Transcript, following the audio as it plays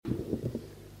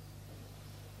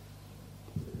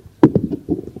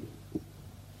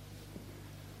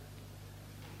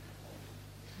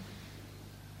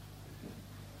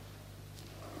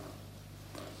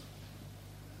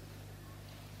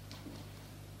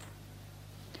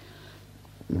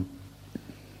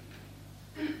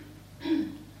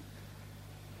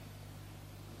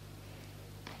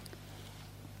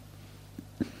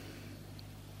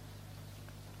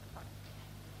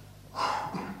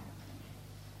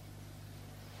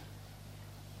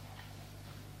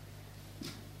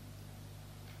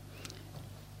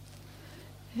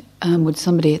Would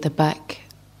somebody at the back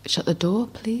shut the door,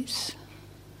 please?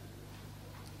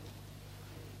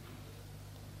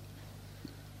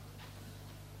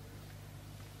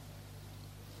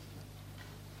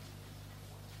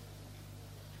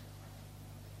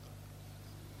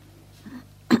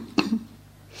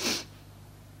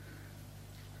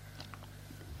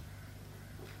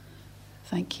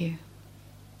 Thank you.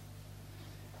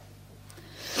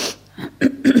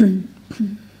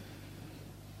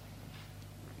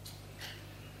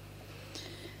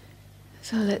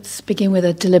 So let's begin with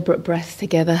a deliberate breath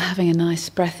together, having a nice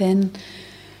breath in.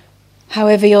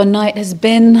 However your night has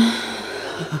been,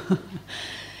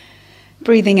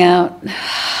 breathing out.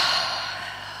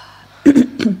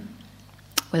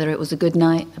 Whether it was a good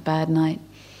night, a bad night,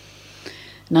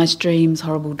 nice dreams,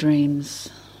 horrible dreams.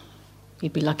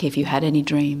 You'd be lucky if you had any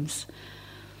dreams.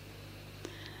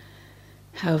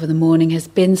 However the morning has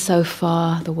been so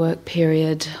far, the work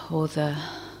period or the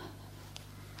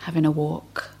having a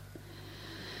walk.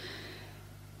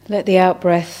 Let the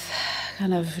out-breath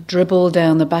kind of dribble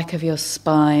down the back of your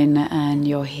spine and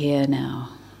you're here now.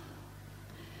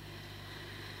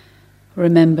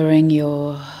 Remembering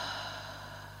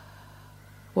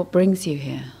what brings you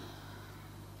here.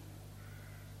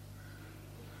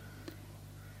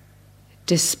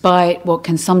 Despite what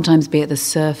can sometimes be at the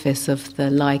surface of the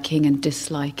liking and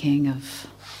disliking of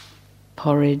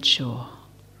porridge or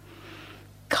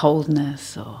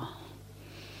coldness or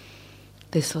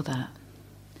this or that.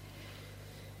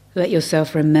 Let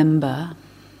yourself remember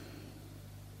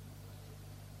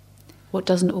what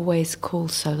doesn't always call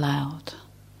so loud,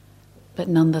 but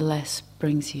nonetheless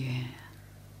brings you here.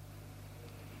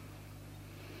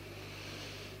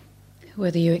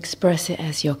 Whether you express it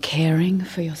as you're caring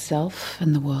for yourself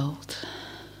and the world,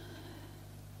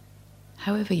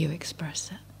 however you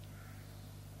express it.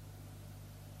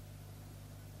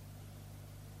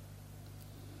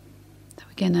 So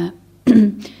we're going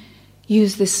to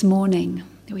use this morning.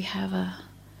 We have a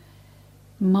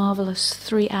marvelous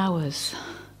 3 hours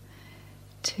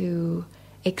to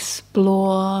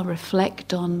explore,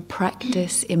 reflect on,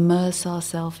 practice, immerse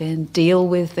ourselves in, deal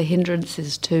with the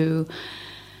hindrances too,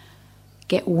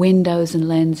 get windows and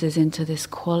lenses into this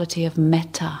quality of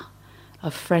metta,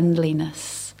 of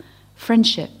friendliness,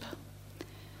 friendship.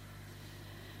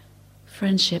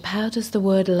 Friendship, how does the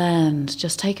word land?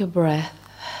 Just take a breath.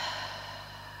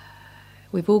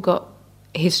 We've all got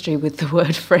history with the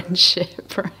word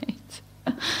friendship, right?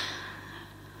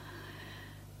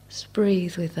 Just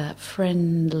breathe with that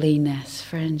friendliness,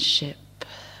 friendship,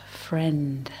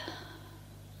 friend.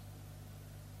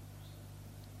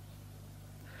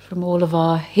 From all of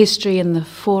our history and the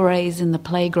forays in the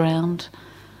playground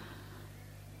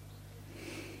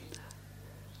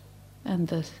and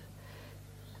the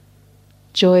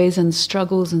joys and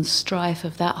struggles and strife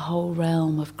of that whole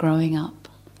realm of growing up.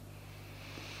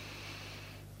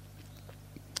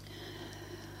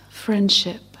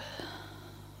 Friendship.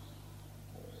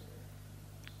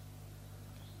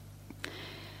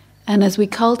 And as we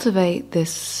cultivate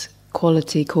this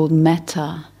quality called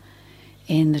metta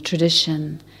in the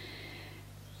tradition,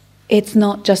 it's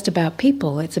not just about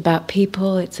people, it's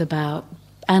about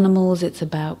animals, it's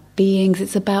about beings,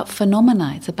 it's about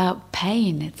phenomena, it's about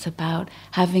pain, it's about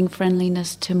having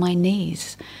friendliness to my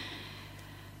knees,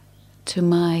 to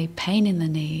my pain in the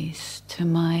knees, to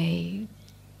my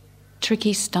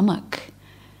tricky stomach,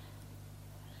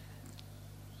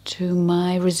 to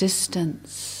my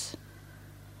resistance,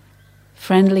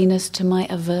 friendliness to my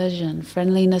aversion,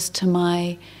 friendliness to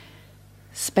my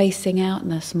spacing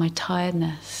outness, my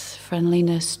tiredness,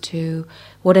 friendliness to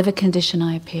whatever condition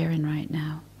I appear in right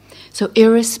now. So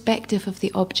irrespective of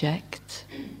the object,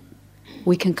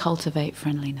 we can cultivate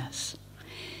friendliness.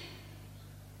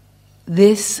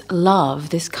 This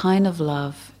love, this kind of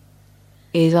love,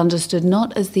 is understood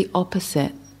not as the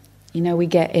opposite. You know, we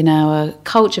get in our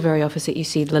culture very opposite. You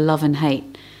see the love and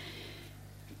hate.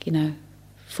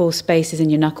 4 spaces in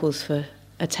your knuckles for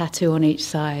a tattoo on each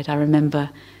side. I remember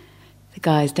the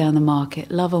guys down the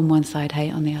market, love on one side,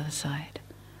 hate on the other side.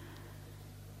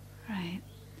 Right?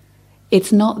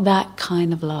 It's not that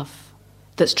kind of love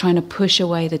that's trying to push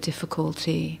away the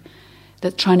difficulty,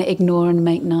 that's trying to ignore and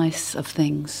make nice of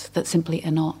things that simply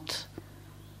are not.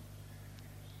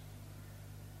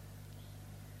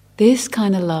 This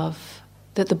kind of love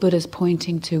that the Buddha's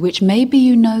pointing to, which maybe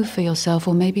you know for yourself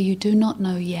or maybe you do not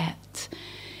know yet,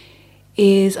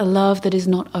 is a love that is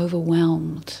not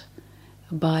overwhelmed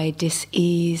by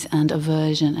dis-ease and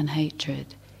aversion and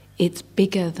hatred. It's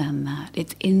bigger than that.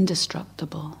 It's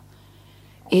indestructible.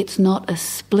 It's not a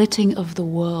splitting of the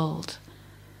world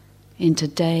into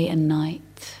day and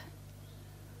night.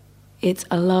 It's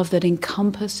a love that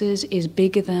encompasses, is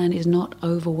bigger than, is not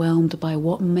overwhelmed by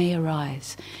what may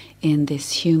arise in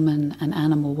this human and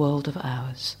animal world of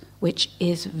ours, which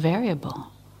is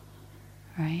variable,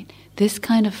 right? This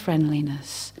kind of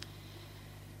friendliness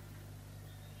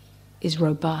is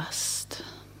robust.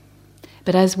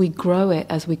 But as we grow it,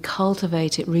 as we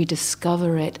cultivate it,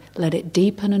 rediscover it, let it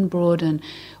deepen and broaden,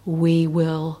 we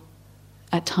will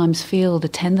at times feel the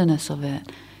tenderness of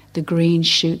it, the green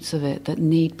shoots of it that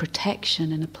need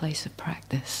protection in a place of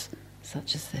practice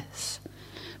such as this.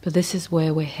 But this is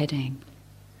where we're heading.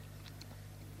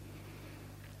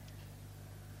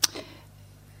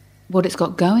 What it's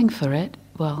got going for it,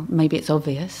 well, maybe it's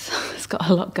obvious. It's got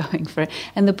a lot going for it.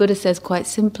 And the Buddha says quite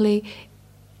simply,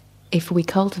 if we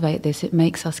cultivate this, it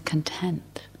makes us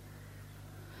content.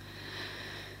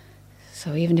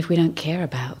 So even if we don't care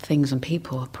about things and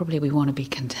people, probably we want to be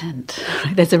content.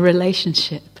 Right? There's a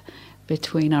relationship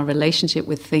between our relationship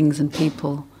with things and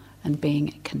people and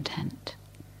being content.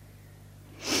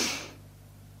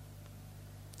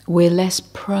 We're less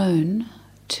prone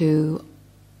to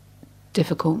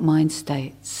difficult mind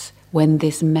states when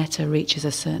this metta reaches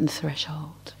a certain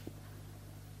threshold.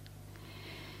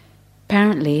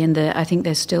 Apparently, I think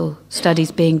there's still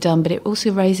studies being done, but it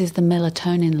also raises the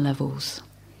melatonin levels.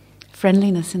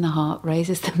 Friendliness in the heart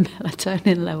raises the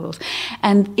melatonin levels.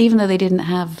 And even though they didn't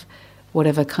have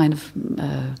whatever kind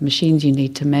of machines you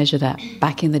need to measure that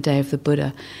back in the day of the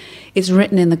Buddha, it's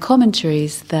written in the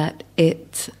commentaries that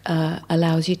it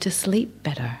allows you to sleep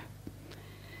better.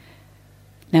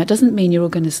 Now, it doesn't mean you're all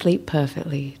going to sleep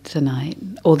perfectly tonight,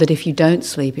 or that if you don't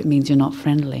sleep, it means you're not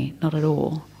friendly. Not at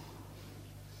all.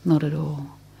 Not at all.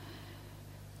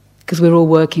 Because we're all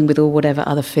working with all whatever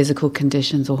other physical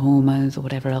conditions or hormones or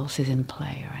whatever else is in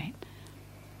play, right?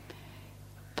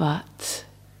 But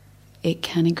it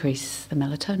can increase the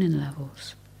melatonin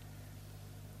levels.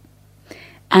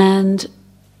 And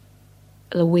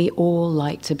we all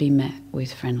like to be met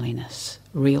with friendliness,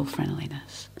 real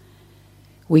friendliness.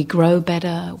 We grow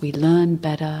better, we learn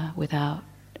better without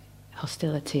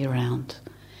hostility around.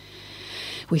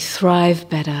 We thrive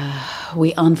better,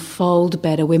 we unfold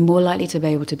better, we're more likely to be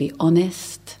able to be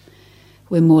honest,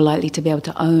 we're more likely to be able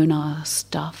to own our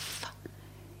stuff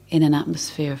in an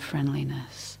atmosphere of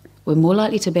friendliness. We're more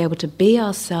likely to be able to be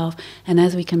ourselves, and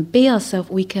as we can be ourselves,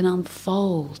 we can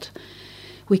unfold,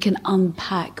 we can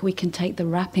unpack, we can take the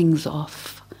wrappings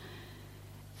off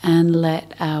and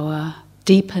let our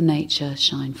deeper nature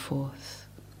shine forth.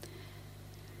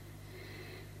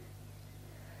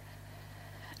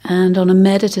 And on a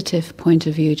meditative point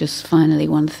of view, just finally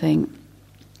one thing.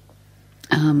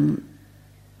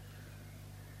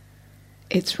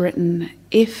 It's written,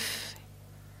 if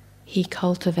he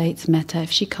cultivates metta,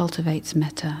 if she cultivates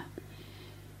metta,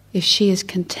 if she is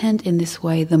content in this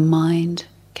way, the mind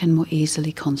can more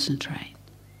easily concentrate.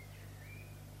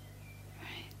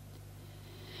 Right?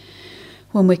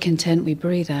 When we're content, we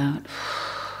breathe out.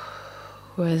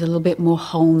 Whereas a little bit more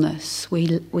wholeness, we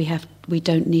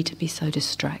don't need to be so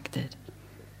distracted.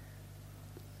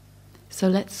 So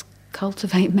let's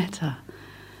cultivate metta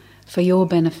for your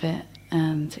benefit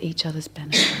and each other's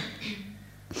benefit.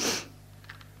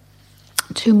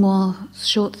 2 more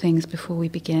short things before we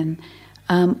begin.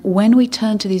 When we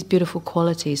turn to these beautiful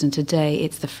qualities, and today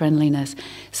it's the friendliness,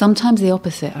 sometimes the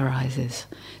opposite arises.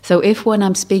 So if when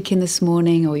I'm speaking this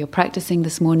morning or you're practicing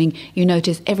this morning, you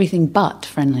notice everything but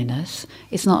friendliness,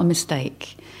 it's not a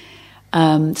mistake.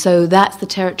 So that's the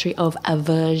territory of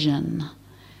aversion.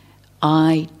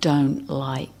 I don't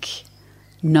like.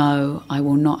 No, I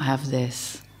will not have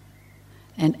this.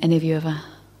 And any of you ever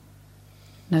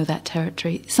know that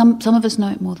territory? Some of us know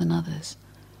it more than others.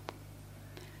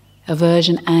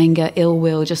 Aversion, anger, ill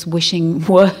will, just wishing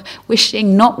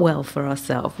not well for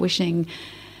ourselves, wishing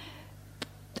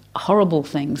horrible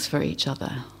things for each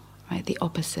other, right? The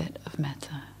opposite of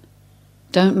metta.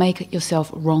 Don't make yourself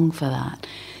wrong for that.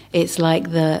 It's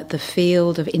like the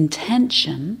field of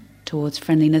intention towards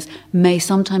friendliness may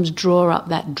sometimes draw up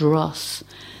that dross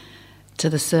to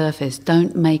the surface.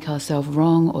 Don't make ourselves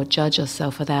wrong or judge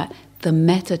ourselves for that. The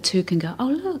metta too can go, oh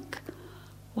look,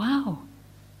 wow,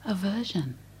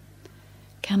 aversion.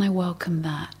 Can I welcome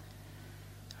that?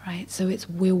 Right? So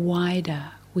we're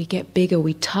wider, we get bigger,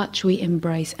 we touch, we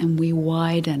embrace, and we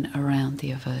widen around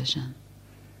the aversion.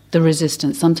 The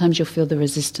resistance. Sometimes you'll feel the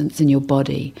resistance in your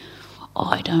body. Oh,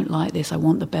 I don't like this, I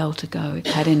want the bell to go,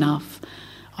 it's had enough.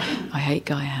 I hate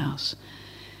Gaia House.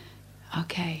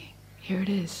 Okay, here it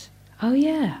is. Oh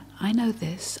yeah, I know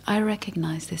this, I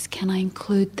recognize this. Can I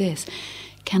include this?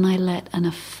 Can I let an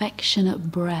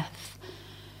affectionate breath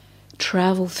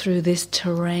travel through this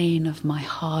terrain of my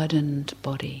hardened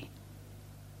body?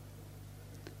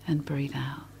 and breathe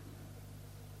out.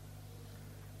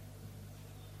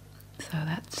 So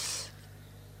that's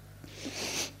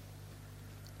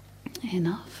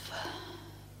enough.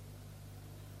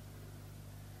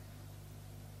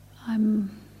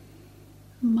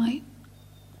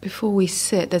 Before we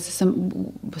sit, there's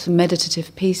some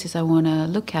meditative pieces I want to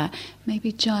look at.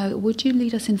 Maybe Jai, would you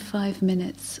lead us in 5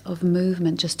 minutes of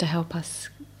movement just to help us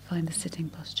find the sitting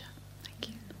posture? Thank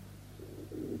you.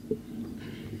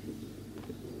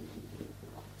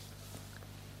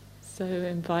 So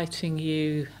inviting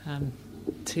you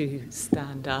to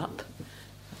stand up.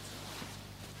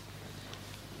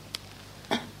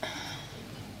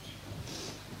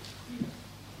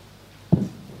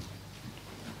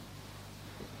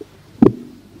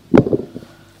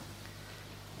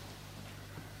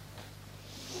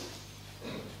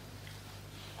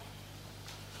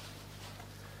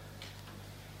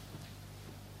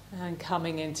 And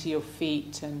coming into your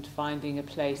feet and finding a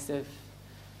place of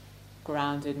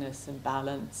groundedness and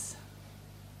balance.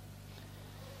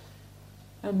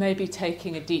 And maybe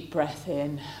taking a deep breath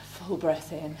in, full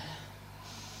breath in.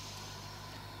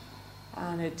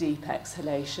 And a deep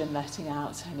exhalation, letting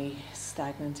out any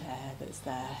stagnant air that's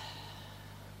there.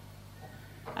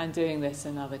 And doing this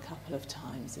another couple of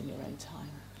times in your own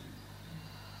time.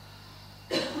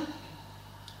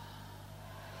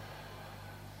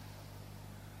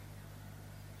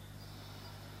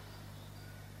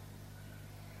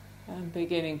 And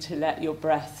beginning to let your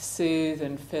breath soothe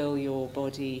and fill your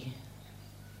body.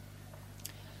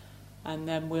 And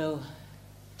then we'll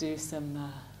do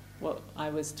some, what I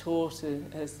was taught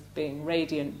as being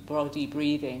radiant body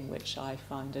breathing, which I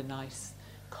find a nice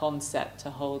concept to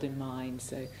hold in mind.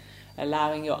 So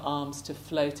allowing your arms to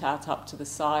float out up to the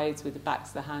sides with the backs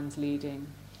of the hands leading.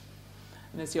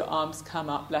 And as your arms come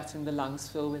up, letting the lungs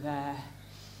fill with air.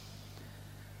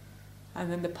 And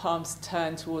then the palms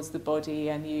turn towards the body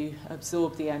and you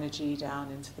absorb the energy down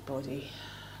into the body.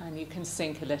 And you can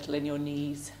sink a little in your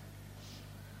knees.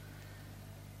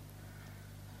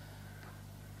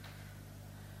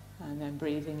 And then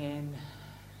breathing in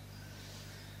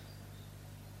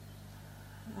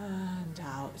and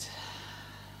out.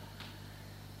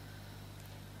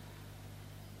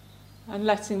 And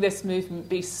letting this movement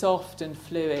be soft and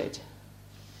fluid.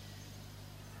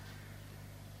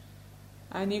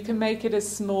 And you can make it as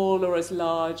small or as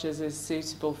large as is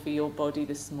suitable for your body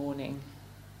this morning.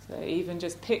 So even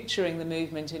just picturing the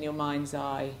movement in your mind's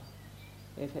eye,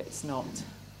 if it's not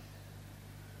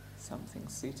something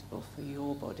suitable for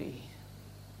your body.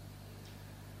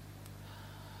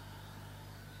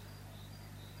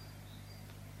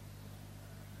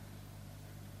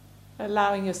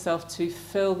 Allowing yourself to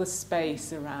fill the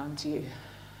space around you.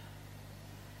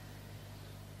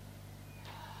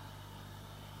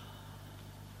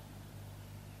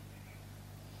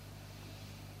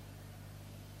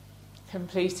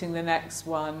 Completing the next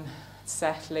one,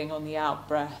 settling on the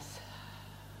out-breath.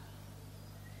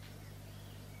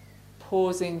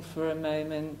 Pausing for a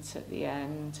moment at the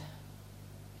end.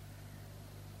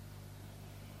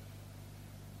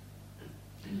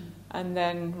 And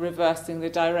then reversing the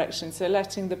direction, so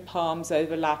letting the palms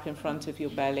overlap in front of your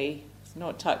belly. It's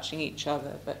not touching each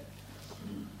other, but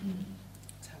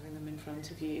having them in front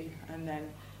of you. And then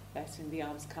letting the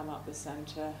arms come up the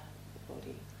centre of the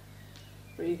body.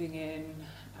 Breathing in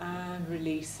and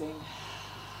releasing.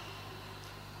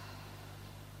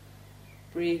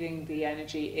 Breathing the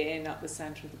energy in up the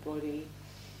centre of the body.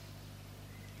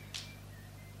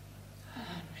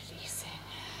 And releasing.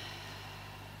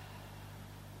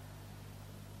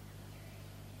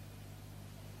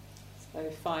 So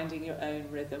finding your own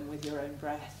rhythm with your own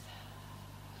breath.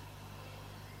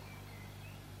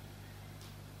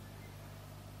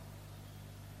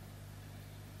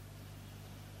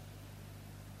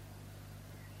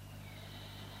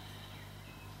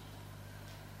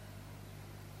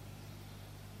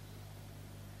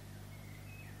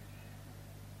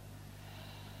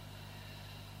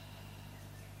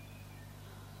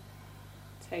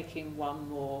 Taking one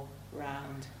more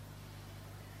round.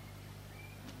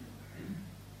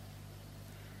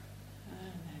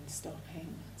 And then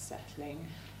stopping, settling.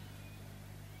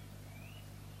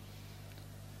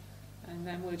 And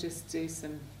then we'll just do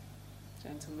some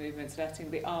gentle movements, letting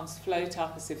the arms float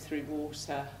up as if through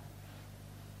water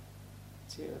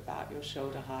to about your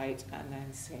shoulder height and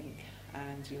then sink.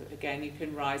 And again, you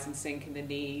can rise and sink in the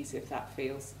knees if that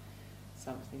feels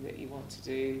something that you want to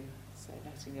do. So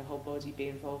letting your whole body be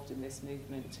involved in this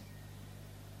movement.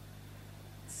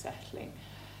 Settling.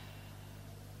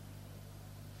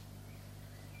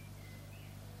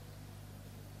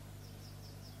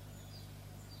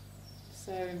 So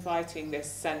So inviting this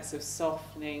sense of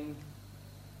softening,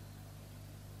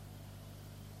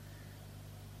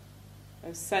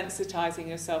 of sensitizing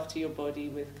yourself to your body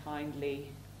with kindly,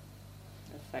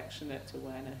 affectionate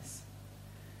awareness.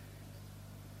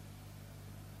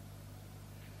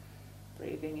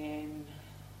 Breathing in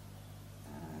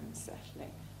and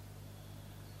settling.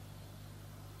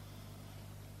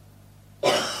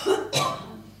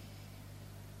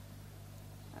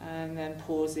 And then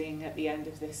pausing at the end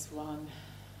of this one.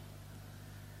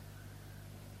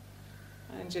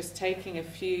 And just taking a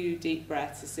few deep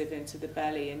breaths as if into the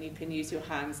belly, and you can use your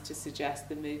hands to suggest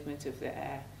the movement of the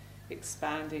air,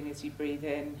 expanding as you breathe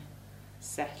in,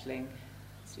 settling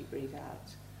as you breathe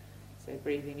out. So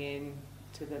breathing in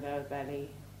to the lower belly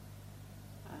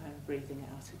and breathing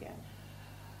out again.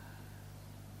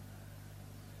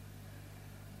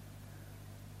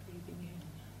 Breathing in.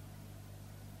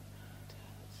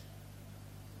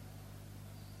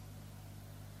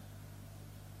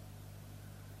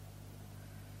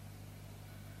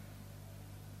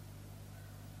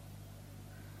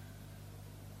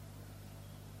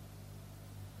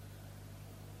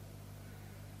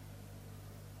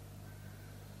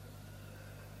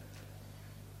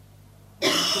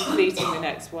 Completing the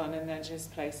next one, and then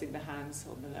just placing the hands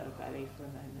on the lower belly for a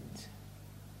moment,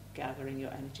 gathering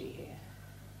your energy here.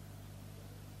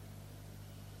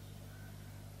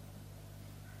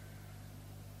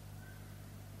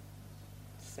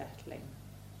 Settling,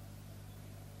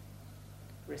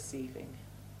 receiving.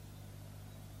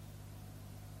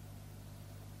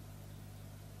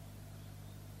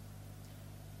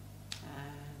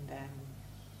 And then,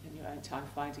 in your own time,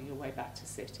 finding your way back to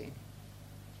sitting.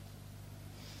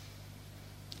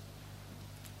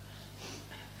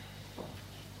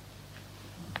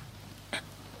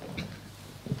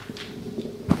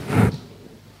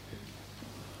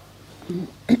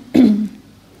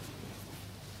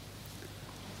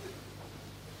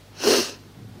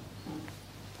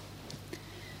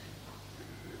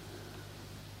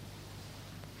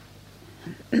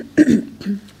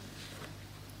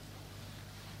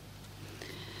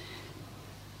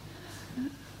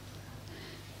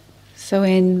 So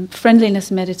in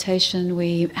friendliness meditation,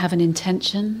 we have an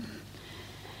intention.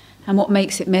 And what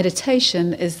makes it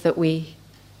meditation is that we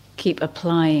keep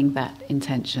applying that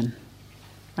intention.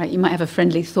 Right? You might have a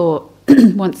friendly thought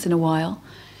once in a while,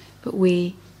 but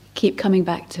we keep coming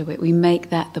back to it. We make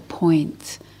that the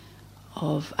point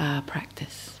of our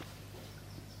practice.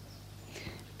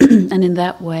 And in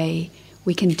that way,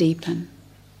 we can deepen.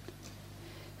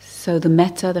 So the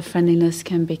metta, the friendliness,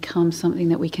 can become something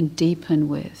that we can deepen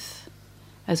with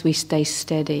as we stay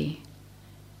steady.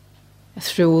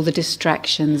 Through all the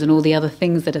distractions and all the other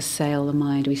things that assail the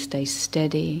mind, we stay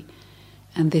steady.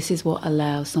 And this is what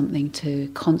allows something to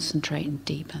concentrate and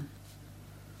deepen.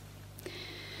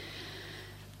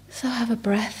 So have a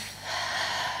breath.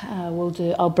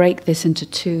 I'll break this into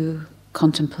 2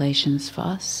 contemplations for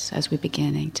us as we're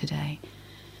beginning today.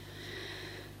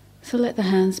 So let the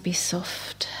hands be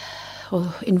soft,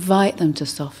 or invite them to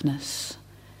softness.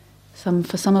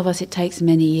 For some of us it takes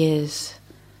many years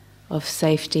of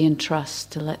safety and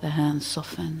trust to let the hands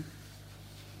soften.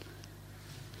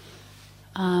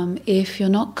 If you're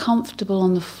not comfortable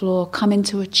on the floor, come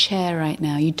into a chair right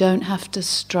now. You don't have to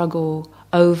struggle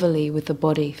overly with the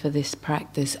body for this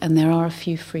practice. And there are a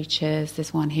few free chairs.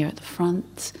 There's one here at the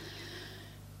front.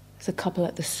 There's a couple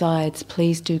at the sides.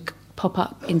 Please do pop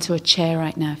up into a chair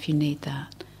right now if you need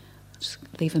that. Just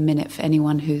leave a minute for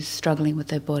anyone who's struggling with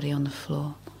their body on the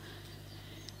floor.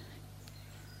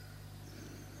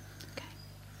 Okay.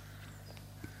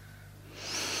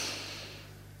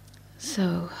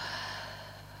 So,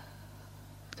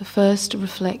 the first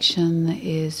reflection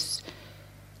is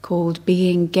called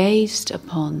being gazed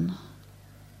upon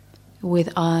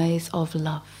with eyes of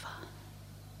love.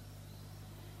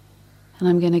 And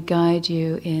I'm going to guide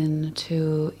you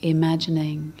into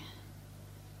imagining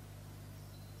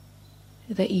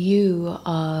that you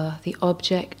are the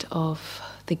object of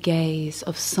the gaze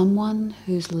of someone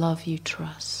whose love you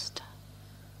trust.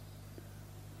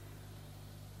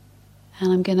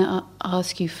 And I'm going to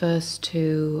ask you first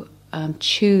to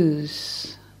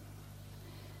choose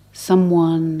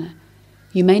someone.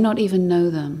 You may not even know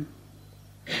them.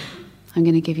 I'm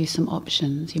going to give you some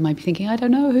options. You might be thinking, I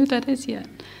don't know who that is yet.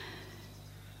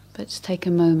 But just take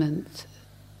a moment.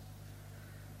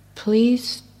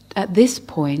 Please, at this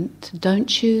point, don't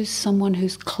choose someone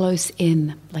who's close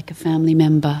in, like a family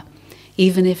member,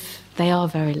 even if they are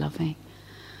very loving.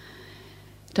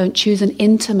 Don't choose an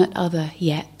intimate other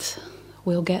yet.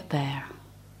 We'll get there.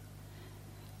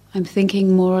 I'm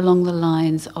thinking more along the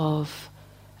lines of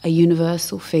a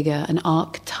universal figure, an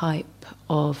archetype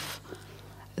of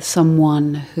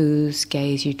someone whose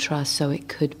gaze you trust. So it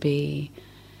could be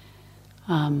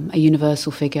a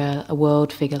universal figure, a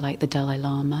world figure like the Dalai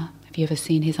Lama. Have you ever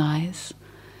seen his eyes?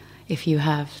 If you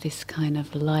have this kind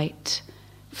of light,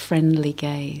 friendly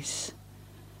gaze,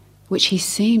 which he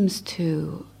seems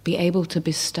to be able to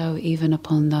bestow even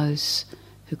upon those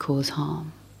who cause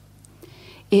harm.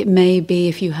 It may be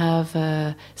if you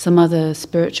have some other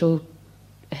spiritual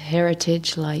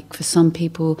heritage, like for some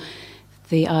people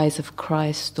the eyes of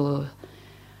Christ, or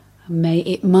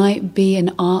it might be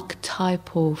an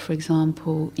archetypal, for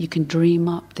example, you can dream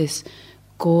up this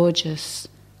gorgeous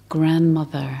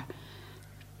grandmother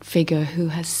figure who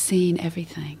has seen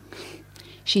everything.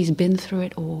 She's been through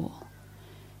it all,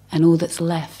 and all that's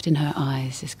left in her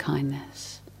eyes is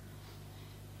kindness.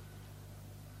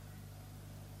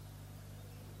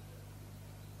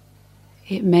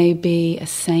 It may be a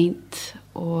saint,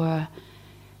 or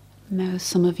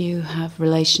some of you have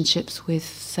relationships with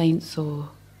saints or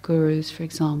gurus, for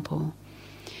example.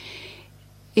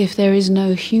 If there is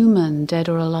no human, dead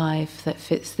or alive, that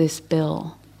fits this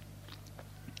bill,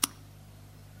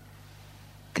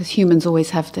 because humans always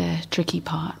have their tricky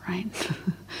part, right?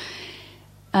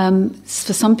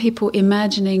 For some people,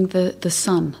 imagining the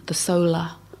sun, the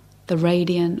solar, the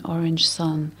radiant orange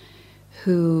sun,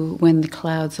 who, when the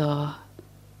clouds are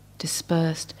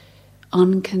dispersed,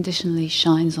 unconditionally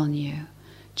shines on you.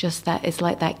 Just that, it's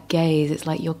like that gaze, it's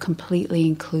like you're completely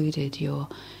included, your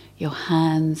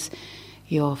hands,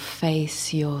 your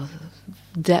face, your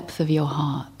depth of your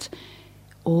heart.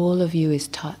 All of you is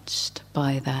touched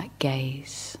by that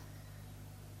gaze.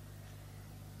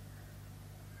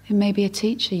 It may be a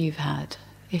teacher you've had,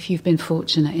 if you've been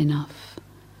fortunate enough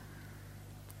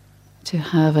to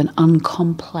have an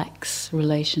uncomplex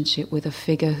relationship with a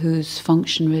figure whose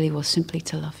function really was simply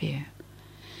to love you.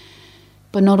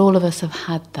 But not all of us have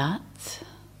had that,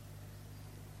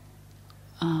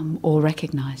 or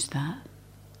recognized that.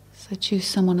 So choose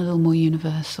someone a little more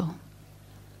universal.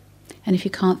 And if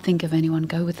you can't think of anyone,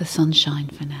 go with the sunshine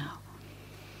for now.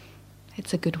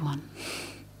 It's a good one.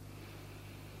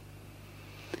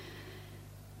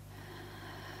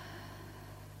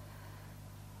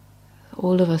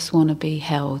 All of us want to be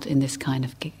held in this kind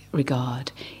of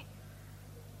regard.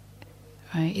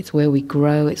 Right? It's where we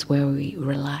grow, it's where we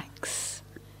relax.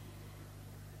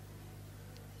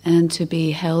 And to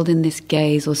be held in this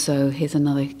gaze also, here's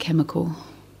another chemical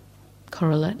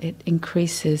correlate, it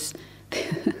increases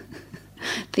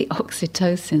the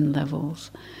oxytocin levels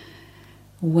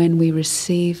when we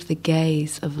receive the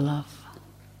gaze of love.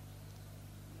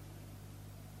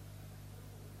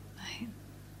 Right?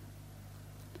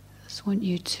 I just want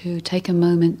you to take a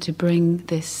moment to bring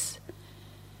this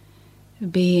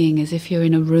being as if you're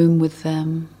in a room with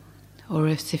them, or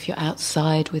as if you're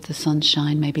outside with the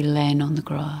sunshine, maybe laying on the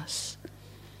grass.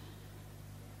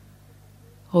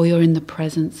 Or you're in the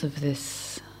presence of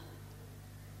this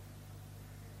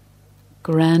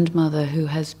grandmother who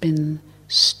has been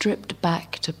stripped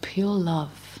back to pure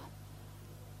love.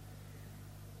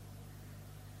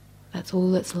 That's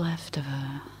all that's left of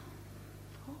her.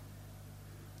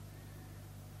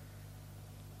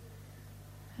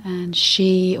 And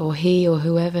she or he or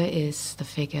whoever is the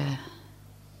figure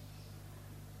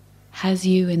has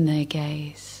you in their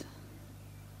gaze.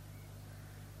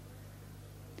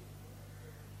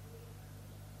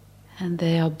 And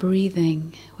they are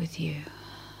breathing with you.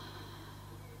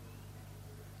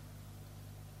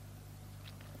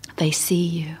 They see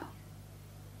you.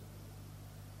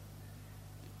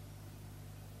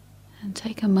 And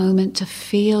take a moment to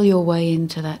feel your way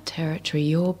into that territory,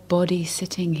 your body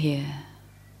sitting here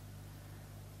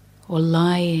or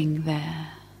lying there,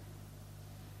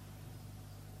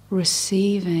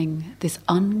 receiving this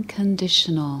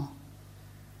unconditional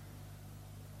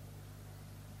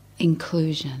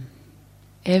inclusion.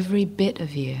 Every bit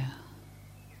of you,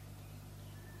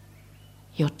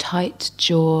 your tight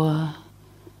jaw,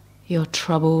 your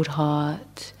troubled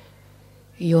heart,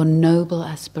 your noble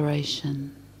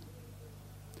aspiration.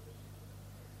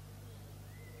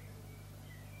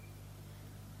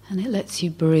 And it lets you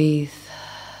breathe.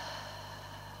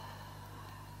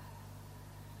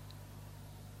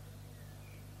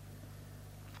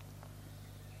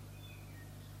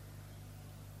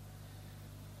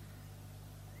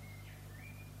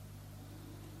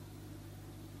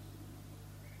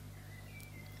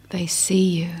 They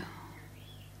see you,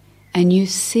 and you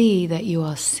see that you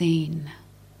are seen.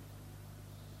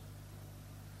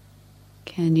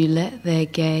 Can you let their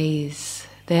gaze,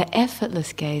 their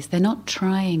effortless gaze, they're not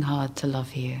trying hard to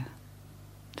love you.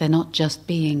 They're not just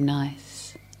being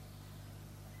nice.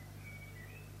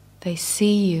 They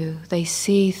see you, they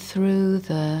see through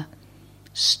the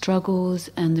struggles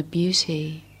and the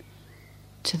beauty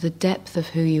to the depth of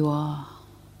who you are.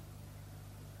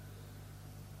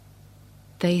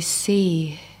 They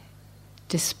see,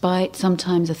 despite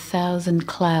sometimes 1,000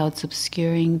 clouds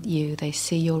obscuring you, they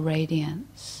see your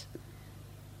radiance.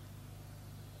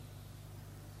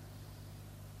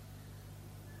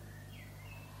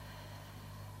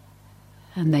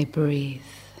 And they breathe.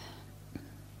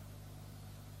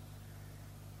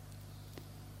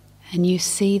 And you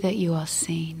see that you are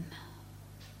seen.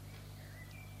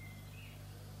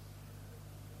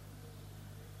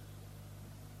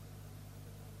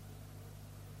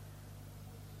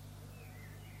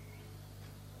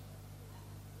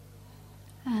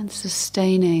 And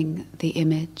sustaining the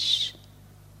image,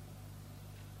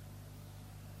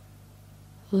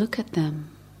 look at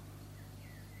them.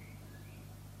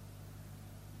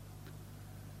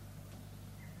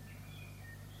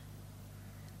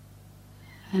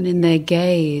 And in their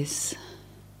gaze,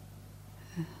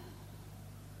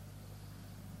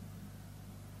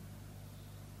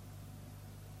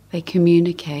 they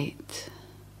communicate.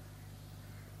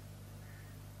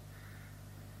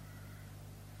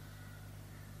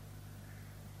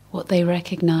 What they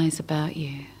recognize about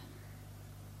you.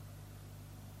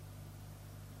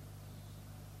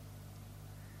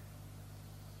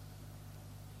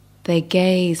 They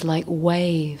gaze like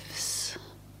waves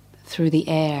through the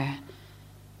air.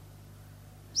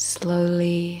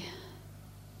 Slowly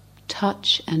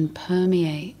touch and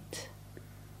permeate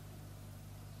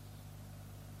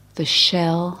the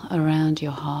shell around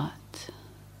your heart,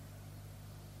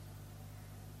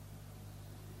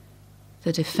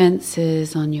 the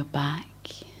defenses on your back,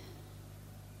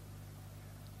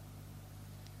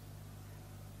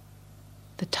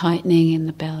 the tightening in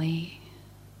the belly,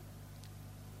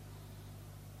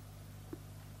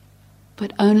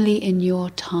 but only in your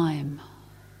time.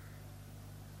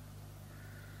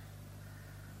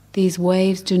 These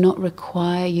waves do not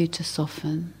require you to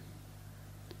soften.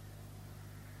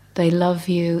 They love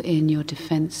you in your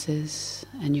defenses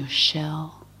and your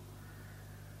shell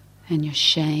and your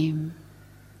shame.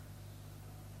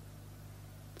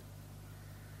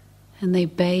 And they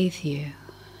bathe you.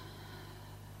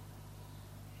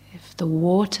 If the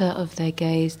water of their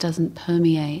gaze doesn't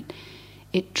permeate,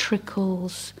 it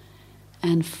trickles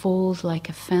and falls like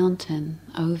a fountain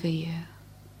over you,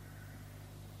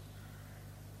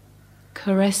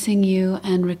 caressing you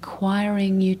and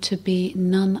requiring you to be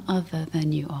none other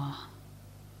than you are.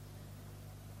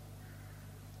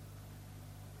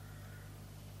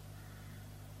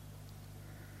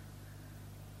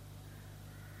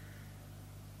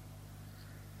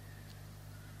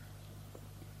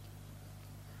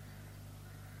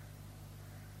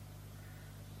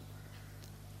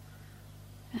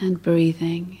 And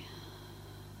breathing.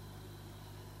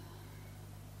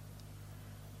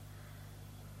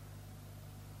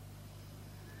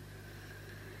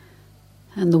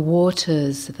 And the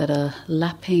waters that are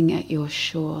lapping at your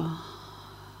shore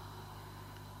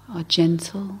are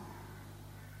gentle.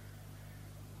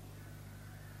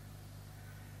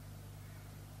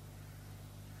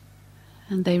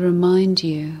 And they remind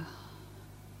you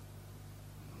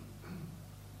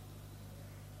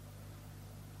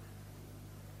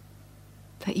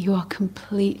that you are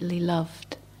completely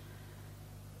loved,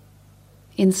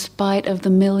 in spite of the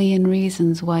million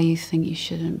reasons why you think you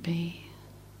shouldn't be.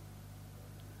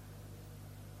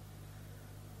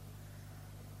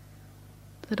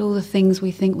 That all the things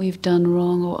we think we've done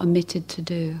wrong or omitted to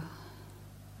do,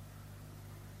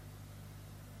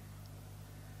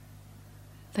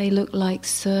 they look like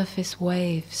surface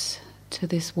waves to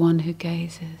this one who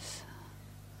gazes,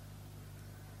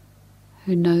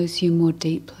 who knows you more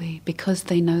deeply because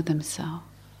they know themselves,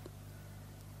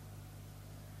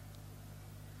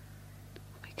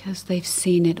 because they've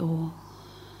seen it all.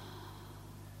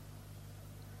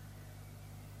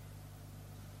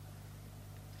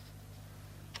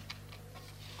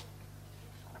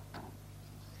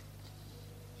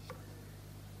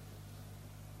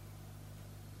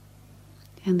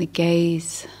 And the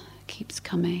gaze keeps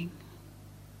coming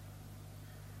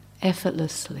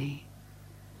effortlessly,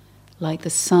 like the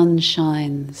sun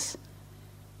shines,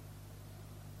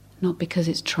 not because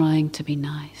it's trying to be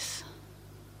nice.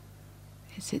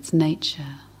 It's its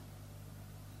nature.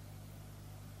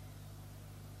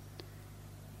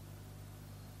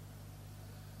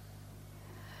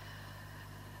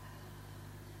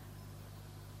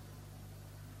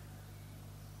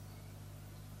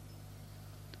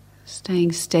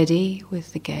 Staying steady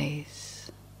with the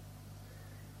gaze.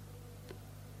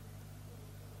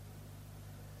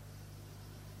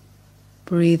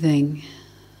 Breathing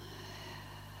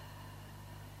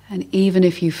And even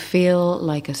if you feel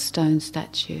like a stone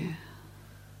statue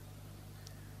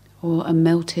or a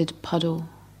melted puddle,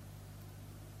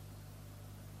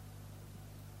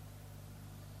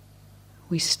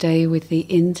 we stay with the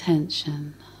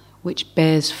intention which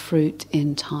bears fruit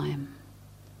in time.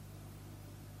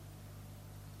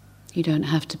 You don't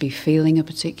have to be feeling a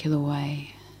particular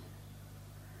way.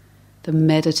 The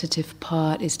meditative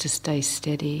part is to stay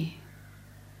steady.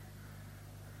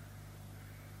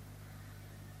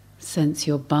 Sense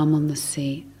your bum on the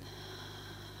seat.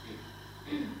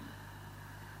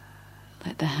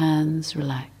 Let the hands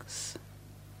relax.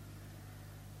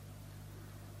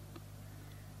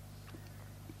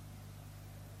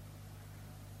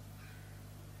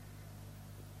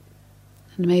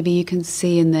 And maybe you can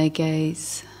see in their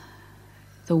gaze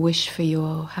the wish for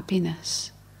your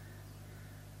happiness.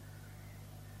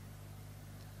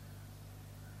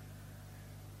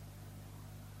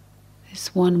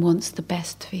 This one wants the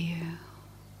best for you.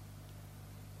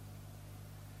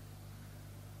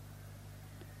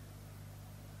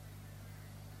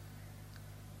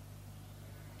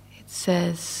 It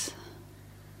says,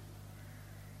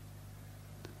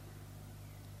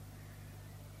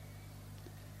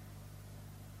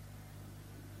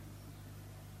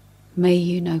 may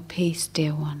you know peace,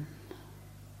 dear one.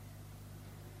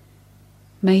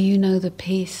 May you know the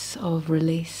peace of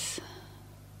release.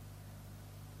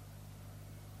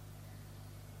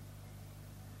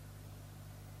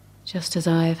 Just as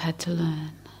I have had to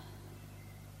learn.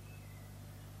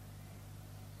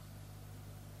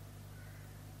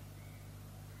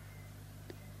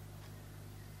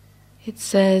 It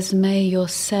says, may your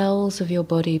cells of your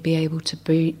body be able to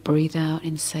breathe out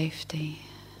in safety.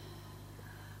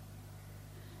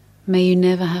 May you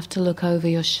never have to look over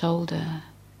your shoulder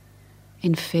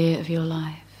in fear of your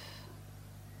life.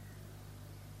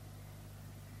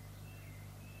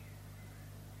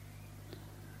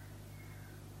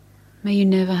 May you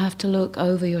never have to look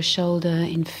over your shoulder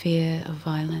in fear of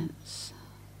violence.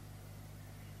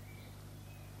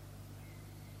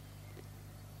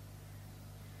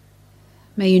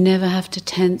 May you never have to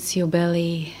tense your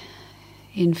belly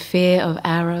in fear of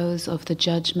arrows of the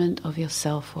judgment of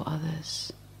yourself or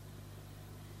others.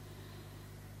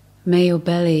 May your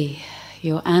belly,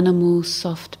 your animal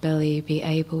soft belly, be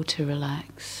able to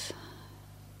relax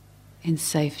in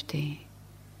safety.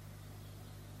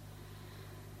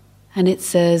 And it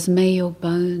says, may your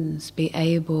bones be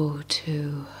able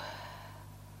to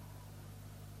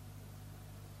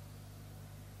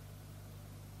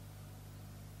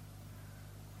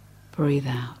breathe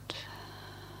out.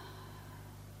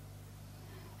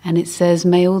 And it says,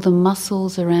 may all the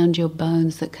muscles around your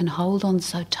bones that can hold on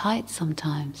so tight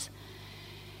sometimes,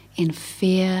 in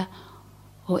fear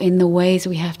or in the ways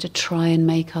we have to try and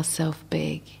make ourselves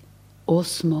big or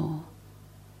small,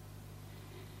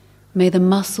 may the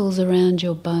muscles around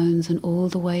your bones and all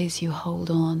the ways you hold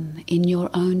on in your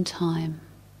own time,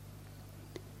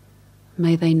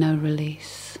 may they know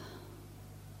release.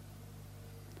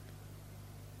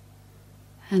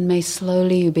 And may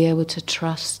slowly you be able to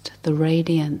trust the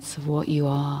radiance of what you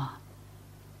are,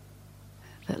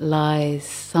 that lies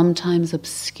sometimes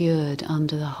obscured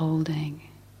under the holding.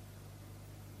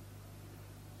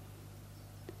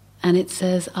 And it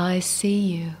says, I see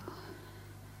you.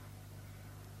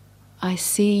 I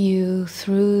see you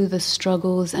through the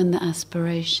struggles and the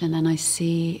aspiration, and I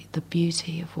see the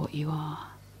beauty of what you are.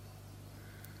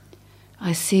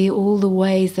 I see all the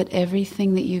ways that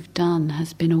everything that you've done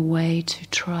has been a way to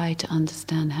try to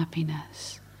understand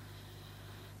happiness,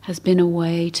 has been a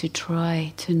way to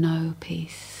try to know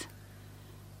peace.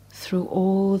 Through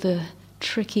all the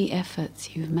tricky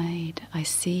efforts you've made, I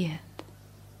see it.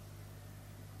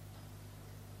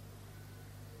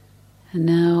 And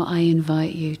now I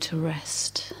invite you to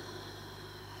rest.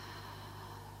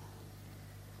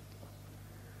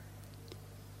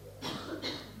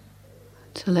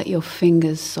 To let your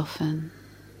fingers soften.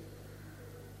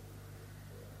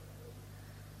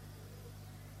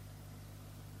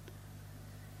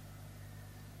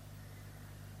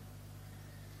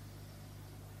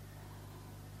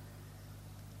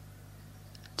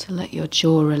 To let your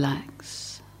jaw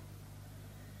relax.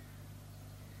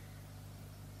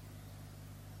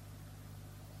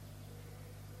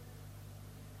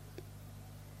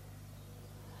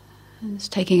 And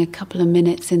just taking a couple of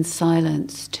minutes in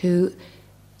silence to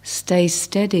stay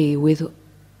steady with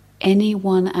any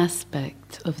one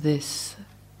aspect of this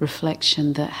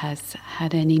reflection that has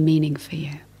had any meaning for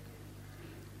you.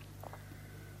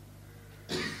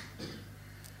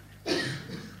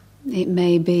 It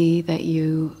may be that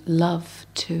you love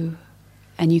to,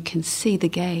 and you can see the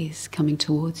gaze coming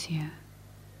towards you,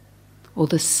 or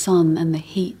the sun and the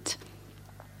heat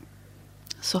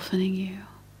softening you.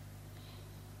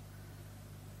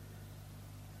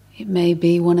 It may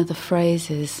be one of the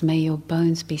phrases, "May your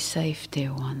bones be safe,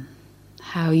 dear one."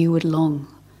 How you would long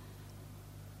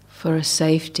for a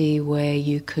safety where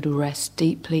you could rest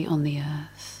deeply on the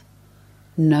earth,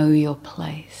 know your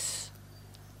place,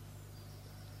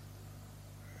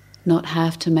 not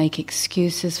have to make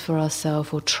excuses for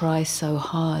ourselves or try so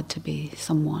hard to be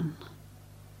someone.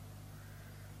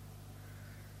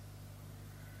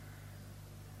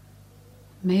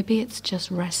 Maybe it's just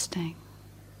resting.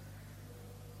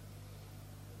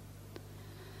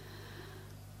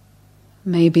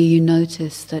 Maybe you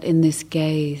notice that in this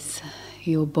gaze,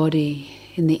 your body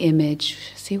in the image,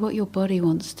 see what your body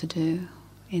wants to do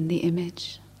in the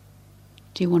image.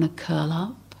 Do you want to curl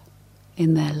up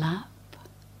in their lap?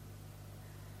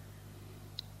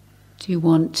 Do you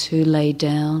want to lay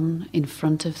down in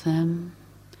front of them?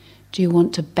 Do you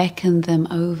want to beckon them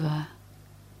over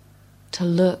to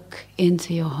look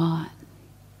into your heart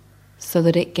so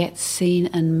that it gets seen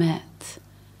and met?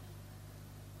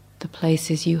 The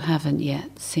places you haven't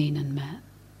yet seen and met.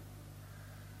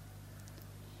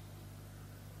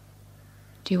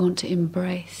 Do you want to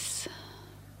embrace?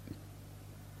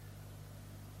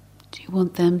 Do you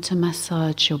want them to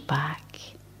massage your back?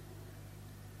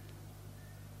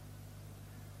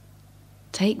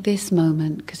 Take this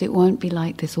moment, because it won't be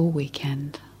like this all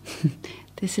weekend.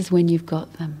 This is when you've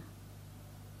got them.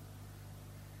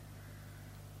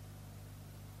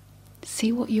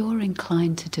 See what you're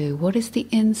inclined to do. What is the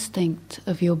instinct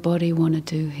of your body want to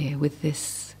do here with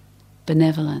this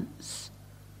benevolence?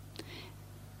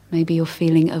 Maybe you're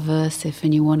feeling aversive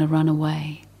and you want to run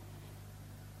away.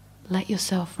 Let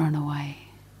yourself run away.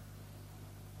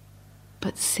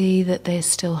 But see that they're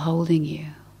still holding you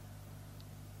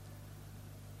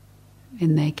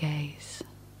in their gaze.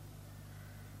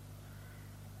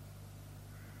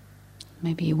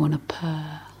 Maybe you want to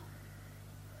purr.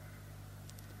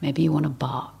 Maybe you want to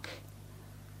bark.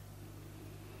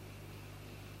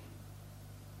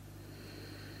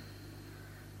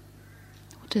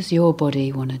 What does your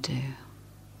body want to do?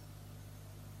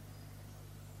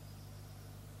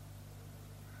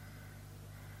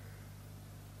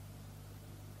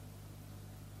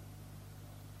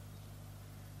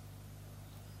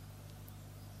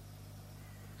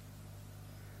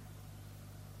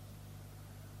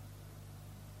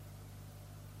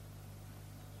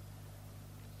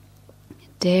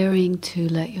 Daring to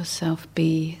let yourself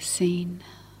be seen.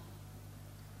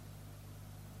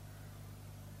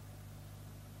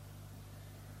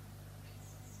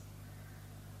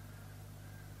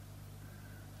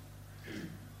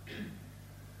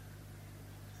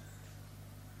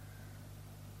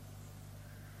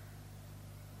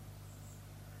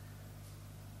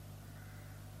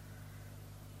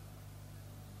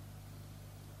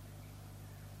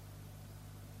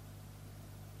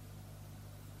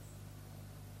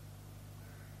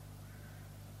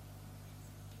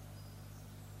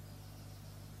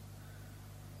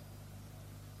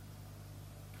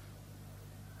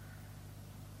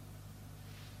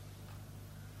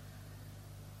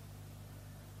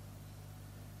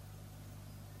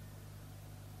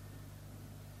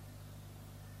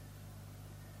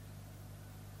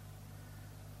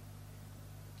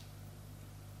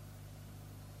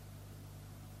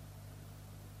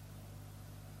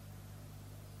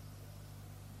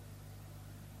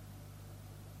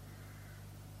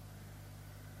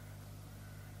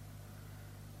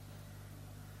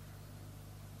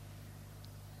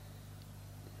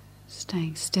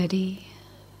 Staying steady.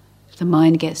 If the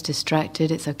mind gets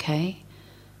distracted, it's okay.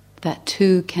 That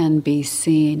too can be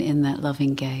seen in that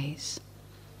loving gaze.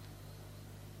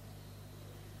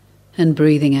 And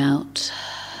breathing out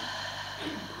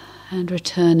and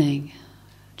returning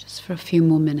just for a few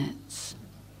more minutes.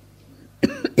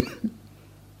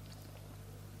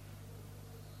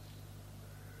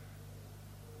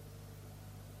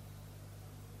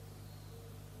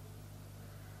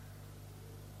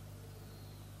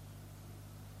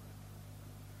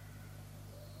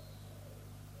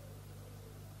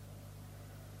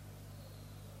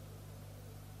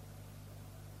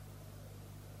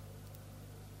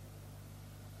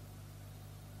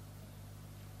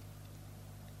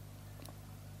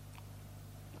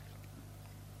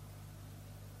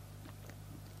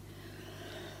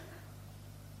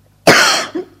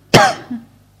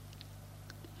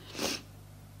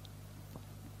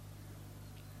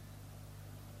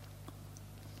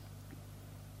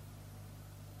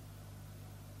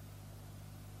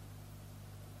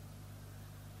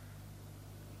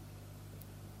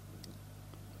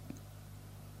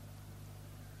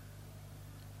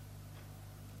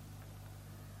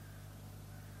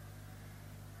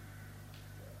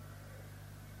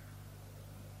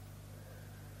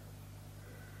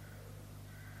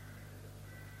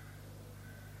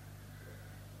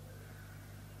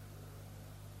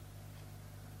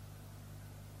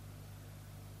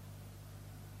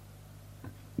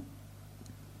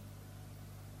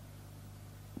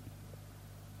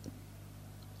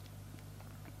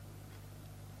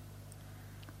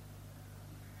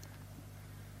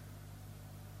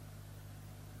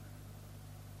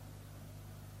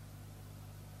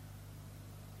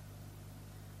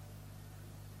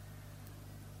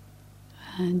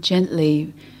 And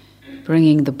gently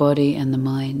bringing the body and the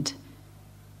mind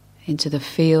into the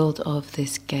field of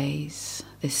this gaze,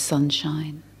 this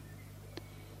sunshine.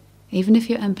 Even if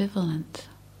you're ambivalent,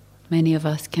 many of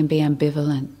us can be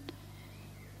ambivalent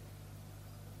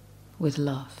with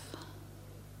love.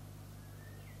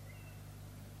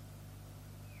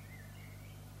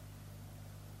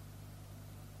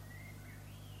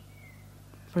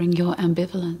 Bring your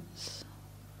ambivalence.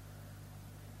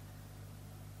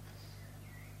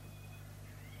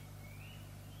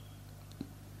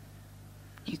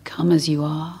 You come as you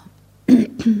are.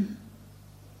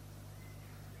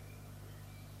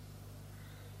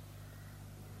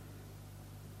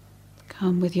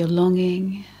 Come with your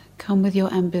longing, come with your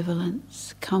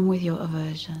ambivalence, come with your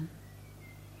aversion,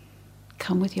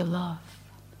 come with your love.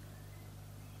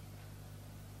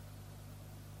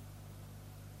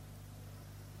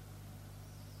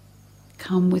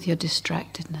 Come with your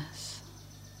distractedness.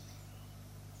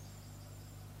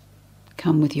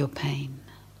 Come with your pain.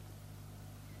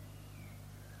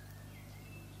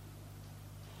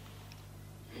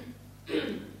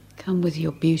 Come with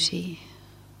your beauty.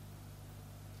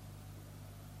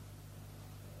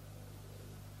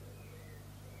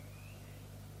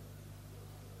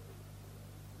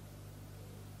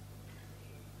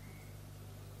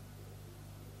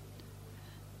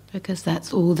 Because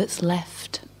that's all that's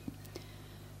left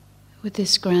with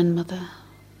this grandmother.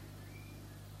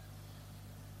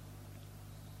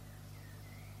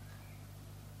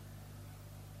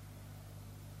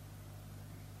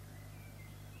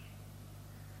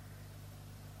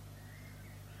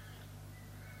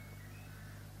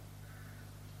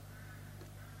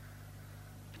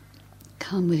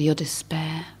 Come with your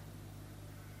despair.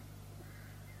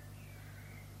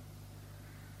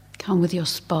 Come with your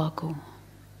sparkle.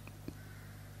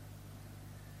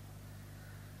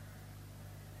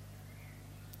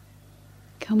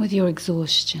 Come with your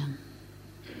exhaustion.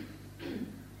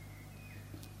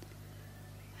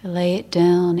 Lay it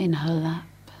down in her lap.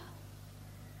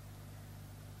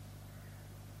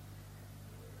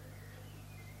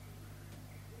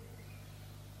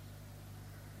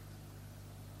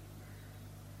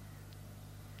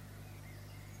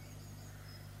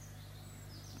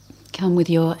 Come with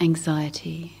your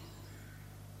anxiety.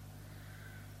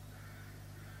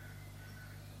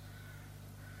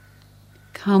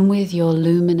 Come with your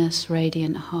luminous,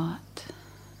 radiant heart.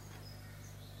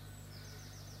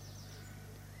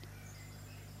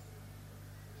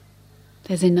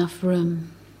 There's enough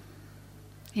room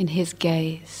in his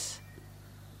gaze.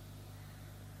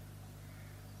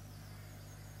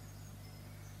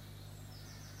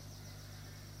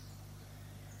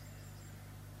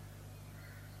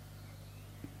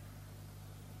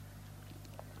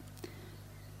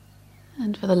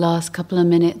 And for the last couple of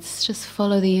minutes, just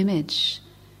follow the image.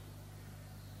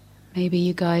 Maybe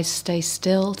you guys stay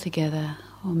still together,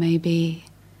 or maybe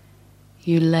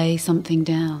you lay something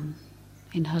down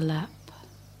in her lap.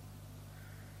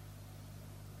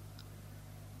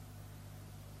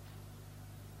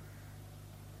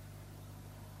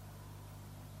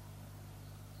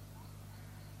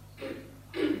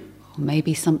 Or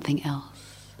maybe something else.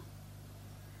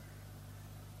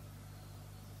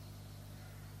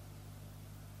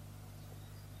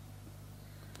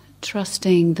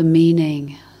 Trusting the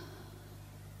meaning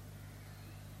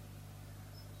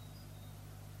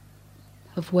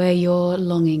of where your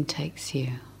longing takes you.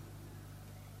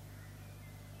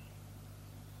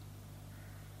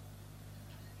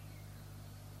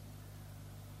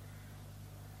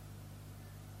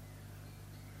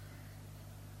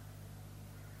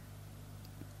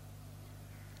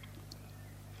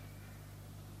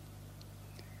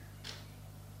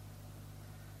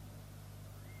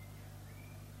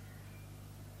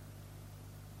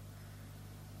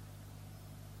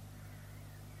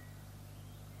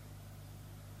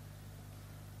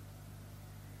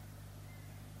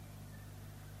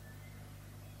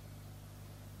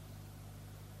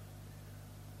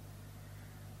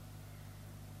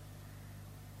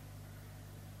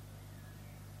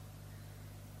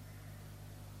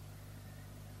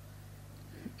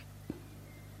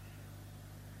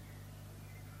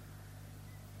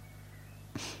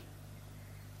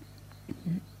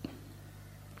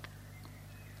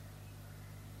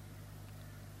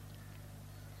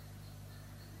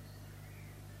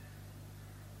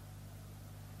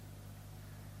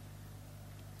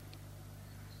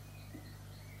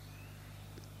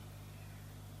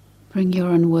 Bring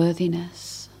your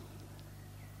unworthiness.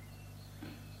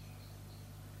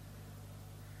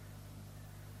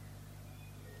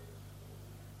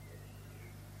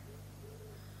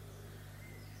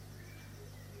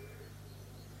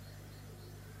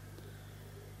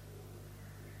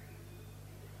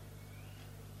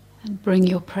 And bring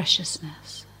your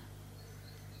preciousness.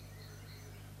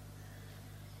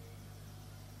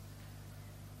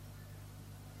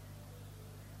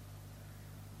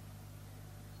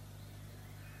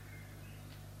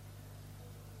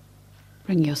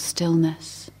 Bring your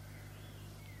stillness.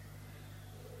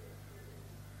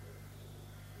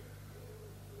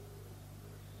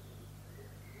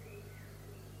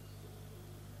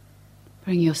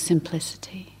 Bring your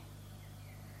simplicity.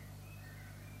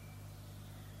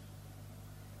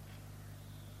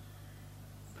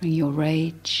 Bring your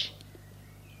rage.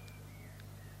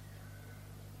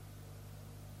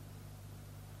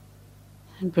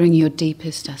 And bring your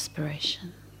deepest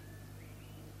aspiration.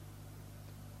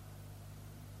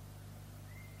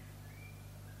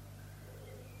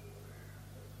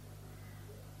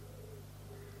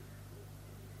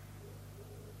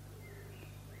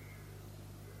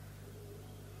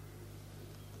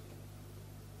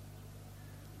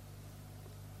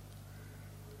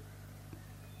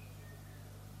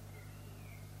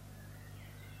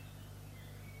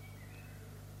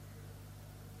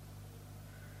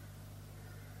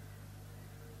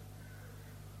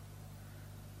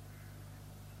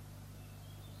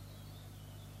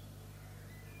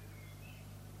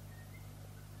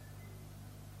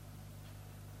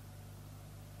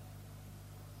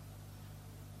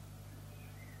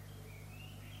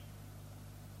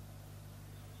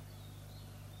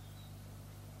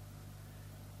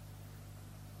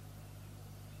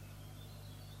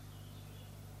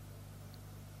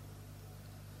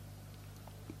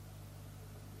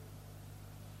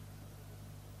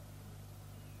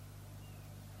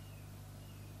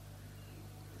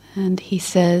 And he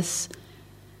says,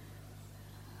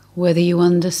 whether you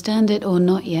understand it or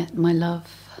not yet, my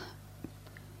love,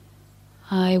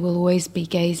 I will always be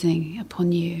gazing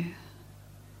upon you.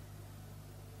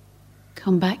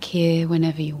 Come back here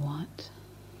whenever you want.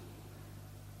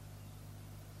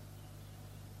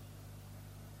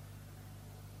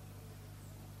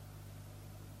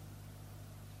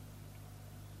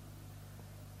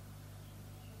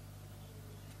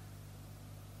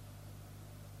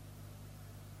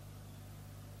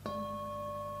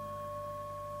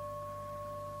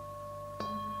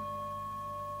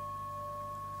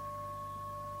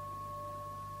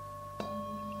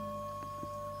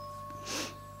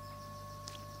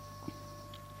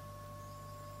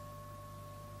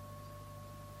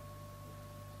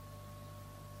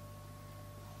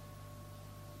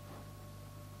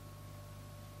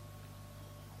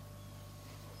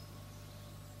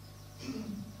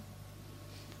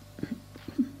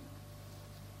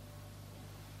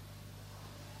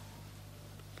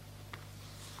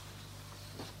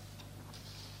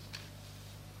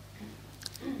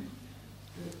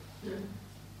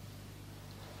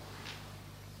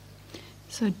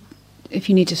 So if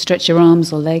you need to stretch your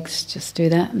arms or legs, just do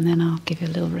that, and then I'll give you a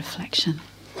little reflection.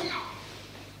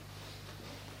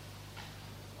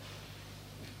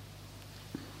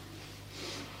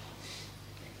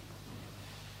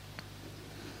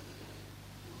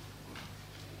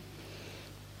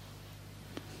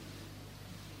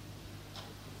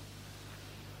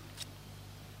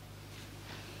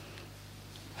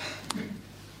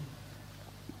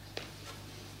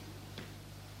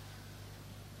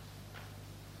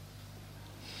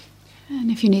 And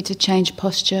if you need to change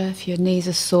posture, if your knees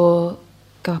are sore,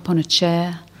 go up on a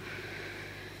chair.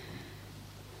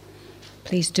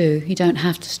 Please do. You don't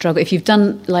have to struggle. If you've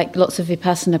done like lots of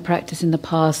Vipassana practice in the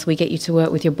past, we get you to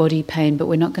work with your body pain, but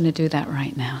we're not going to do that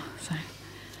right now.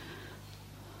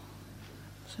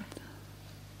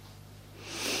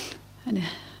 And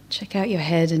check out your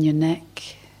head and your neck.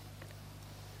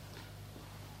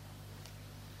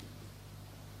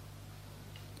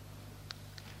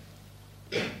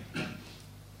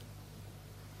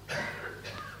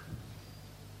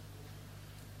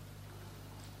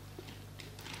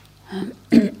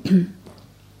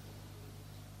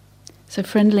 So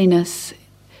friendliness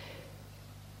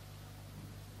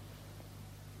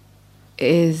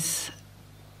is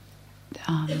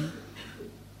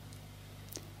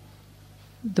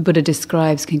the Buddha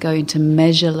describes can go into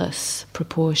measureless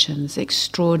proportions,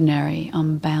 extraordinary,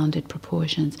 unbounded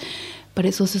proportions, but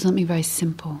it's also something very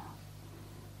simple,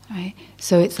 right?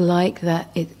 So it's like that.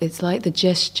 It's like the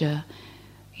gesture.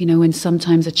 You know, when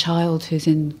sometimes a child who's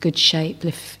in good shape,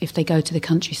 if they go to the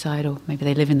countryside, or maybe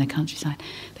they live in the countryside,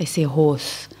 they see a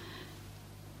horse.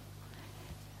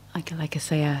 Like I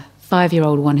say, a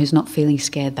 5-year-old one who's not feeling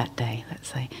scared that day, let's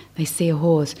say. They see a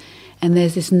horse, and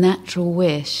there's this natural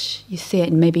wish. You see it,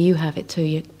 and maybe you have it too.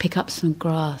 You pick up some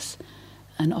grass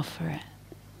and offer it.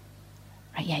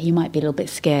 Right? Yeah, you might be a little bit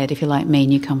scared if you're like me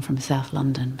and you come from South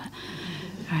London, but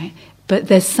right? But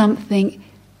there's something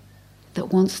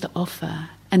that wants to offer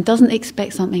and doesn't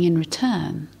expect something in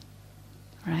return,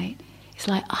 right? It's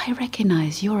like, I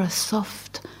recognize you're a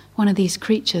soft, one of these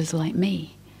creatures like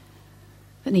me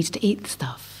that needs to eat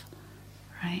stuff,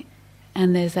 right?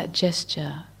 And there's that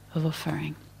gesture of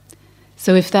offering.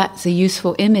 So if that's a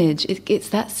useful image, it's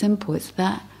that simple. It's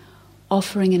that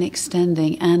offering and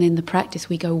extending, and in the practice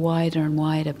we go wider and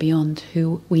wider beyond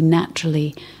who we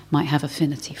naturally might have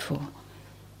affinity for.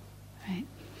 Right?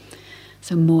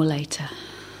 So more later.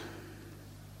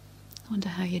 I wonder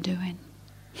how you're doing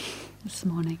this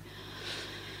morning.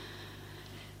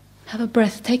 Have a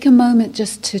breath. Take a moment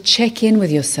just to check in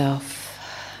with yourself.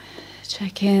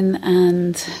 Check in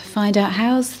and find out,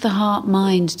 how's the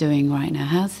heart-mind doing right now?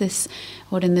 How's this,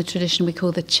 what in the tradition we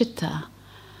call the citta?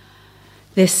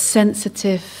 This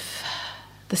the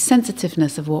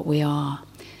sensitiveness of what we are,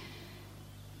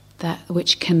 that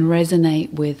which can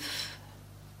resonate with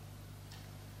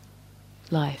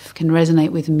life, can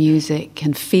resonate with music,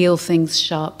 can feel things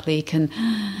sharply, can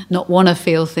not want to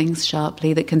feel things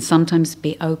sharply, that can sometimes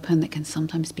be open, that can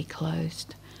sometimes be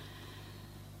closed.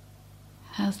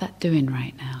 How's that doing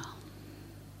right now?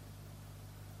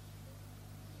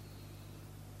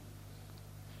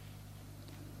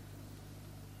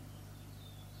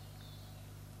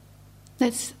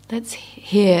 Let's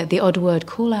hear the odd word.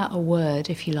 Call out a word,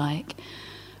 if you like,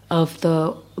 of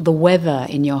the weather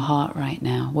in your heart right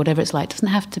now, whatever it's like. It doesn't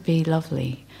have to be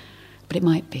lovely, but it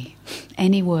might be.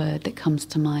 Any word that comes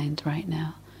to mind right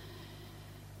now.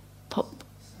 Pop,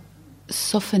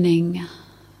 softening.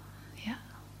 Yeah.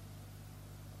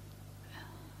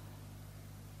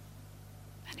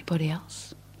 Anybody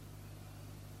else?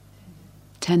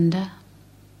 Tender.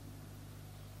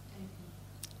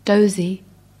 Dozy.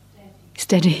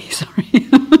 Steady, sorry.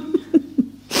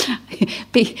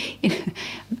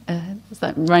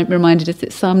 That reminded us,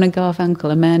 it's Samna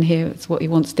Garfunkel, a man hears what he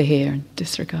wants to hear and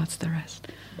disregards the rest.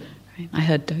 Right? I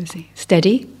heard dozy.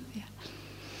 Steady. Yeah.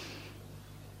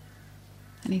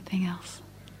 Anything else?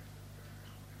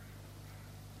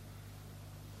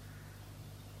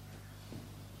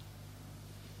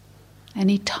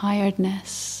 Any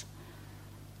tiredness?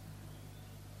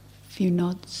 A few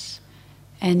nods.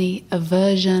 Any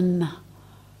aversion?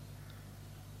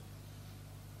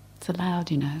 It's allowed,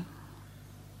 you know.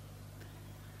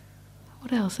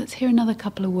 What else? Let's hear another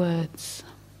couple of words.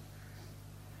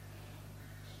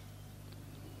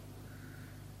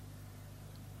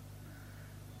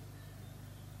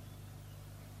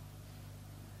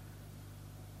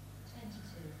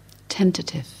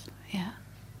 Tentative, yeah.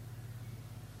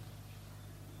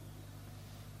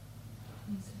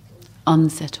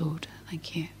 Unsettled,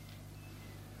 thank you.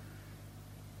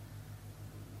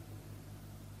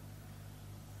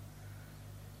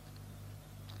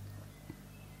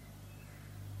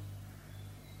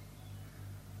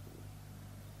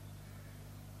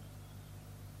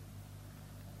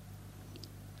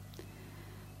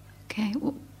 Okay,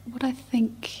 what I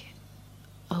think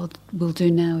we'll do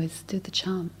now is do the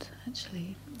chant,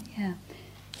 actually. Yeah.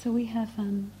 So we have,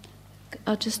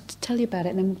 I'll just tell you about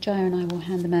it, and then Jaya and I will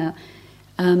hand them out.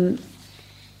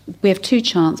 We have two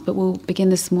chants, but we'll begin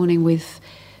this morning with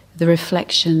the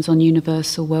reflections on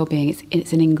universal well-being.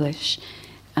 It's in English.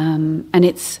 And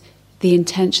it's the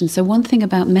intention. So one thing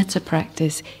about metta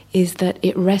practice is that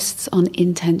it rests on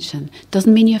intention.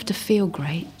 Doesn't mean you have to feel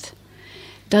great.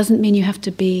 Doesn't mean you have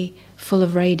to be full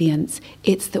of radiance.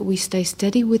 It's that we stay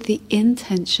steady with the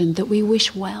intention that we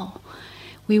wish well.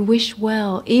 We wish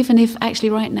well, even if actually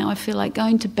right now I feel like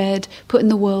going to bed, putting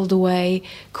the world away,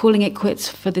 calling it quits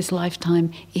for this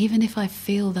lifetime. Even if I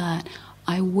feel that,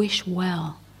 I wish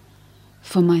well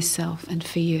for myself and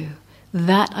for you.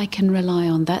 That I can rely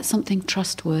on. That's something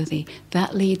trustworthy.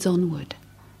 That leads onward.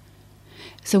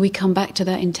 So we come back to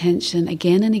that intention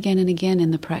again and again and again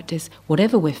in the practice,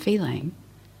 whatever we're feeling.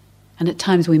 And at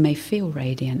times we may feel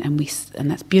radiant,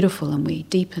 and that's beautiful, and we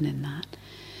deepen in that.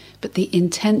 But the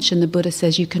intention, the Buddha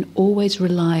says, you can always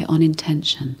rely on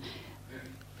intention.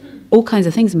 All kinds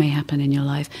of things may happen in your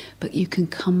life, but you can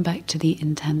come back to the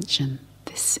intention.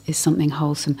 This is something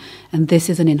wholesome, and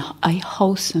this is a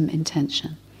wholesome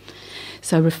intention.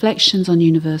 So reflections on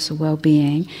universal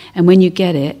well-being, and when you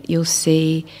get it, you'll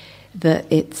see that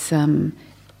it's written,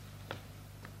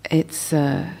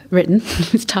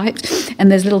 it's typed, and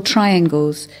there's little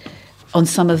triangles on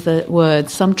some of the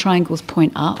words. Some triangles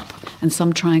point up and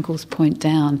some triangles point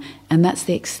down, and that's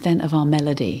the extent of our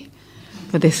melody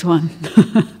for this one.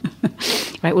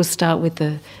 Right, we'll start with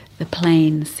the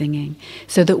plain singing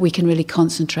so that we can really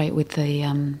concentrate with the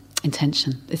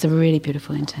intention. It's a really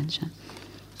beautiful intention.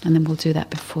 And then we'll do that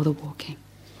before the walking.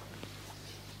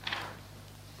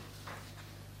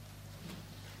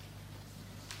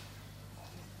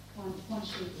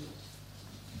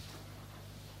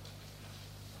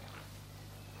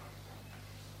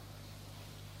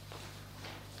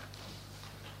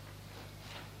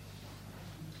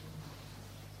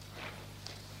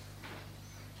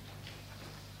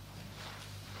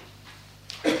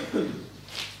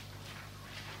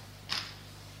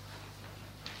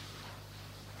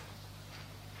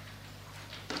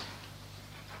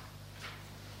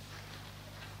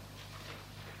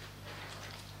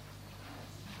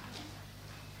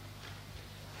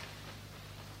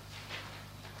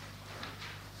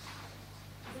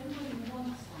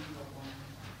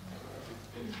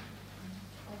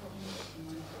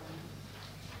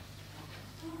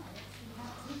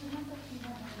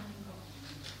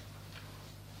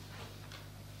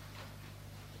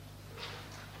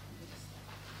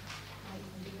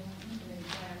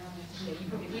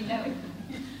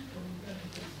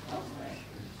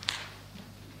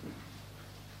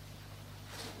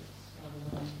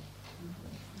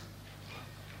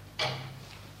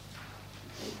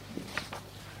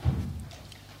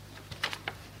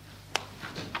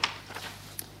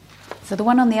 So the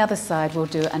one on the other side we'll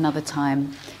do another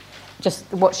time.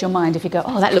 Just watch your mind. If you go,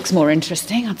 oh, that looks more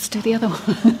interesting, I'll just do the other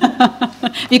one.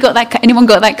 Have you got that? Anyone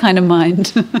got that kind of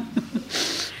mind?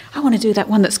 I want to do that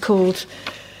one that's called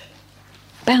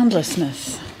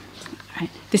boundlessness. Right?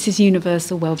 This is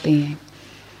universal well-being.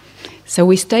 So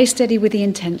we stay steady with the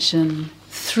intention.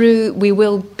 We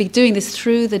will be doing this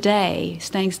through the day,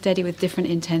 staying steady with different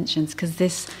intentions, because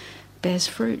this bears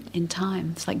fruit in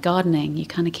time. It's like gardening. You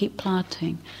kind of keep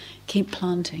planting, keep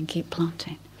planting, keep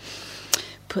planting.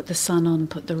 Put the sun on,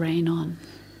 put the rain on.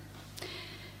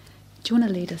 Do you want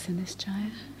to lead us in this, Jaya?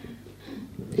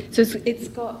 So it's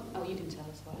got... Oh, you can tell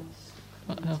us what else.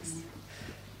 What else?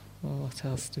 Well, what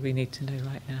else do we need to know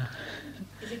right now?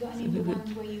 Has it got any of the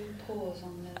ones where you pause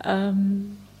on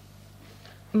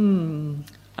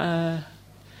the...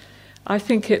 I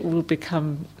think it will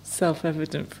become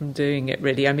self-evident from doing it,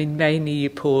 really. I mean, mainly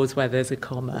you pause where there's a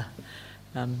comma.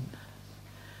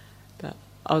 But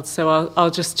I'll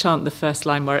just chant the first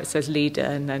line where it says leader,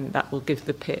 and then that will give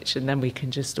the pitch, and then we can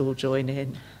just all join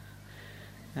in.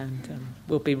 And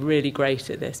we'll be really great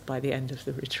at this by the end of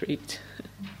the retreat.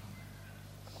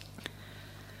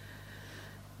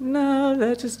 Now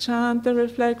let us chant the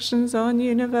reflections on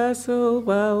universal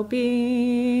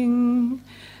well-being.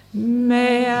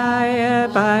 May I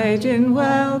abide in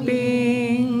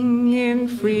well-being, in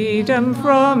freedom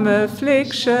from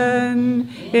affliction,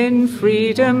 in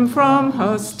freedom from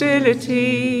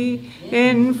hostility,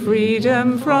 in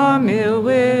freedom from ill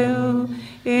will,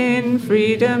 in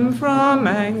freedom from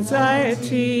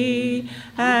anxiety,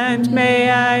 and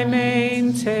may I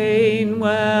maintain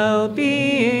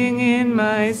well-being in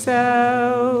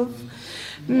myself.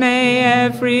 May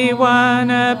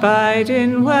everyone abide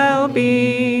in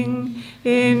well-being,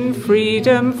 in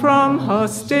freedom from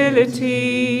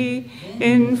hostility,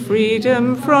 in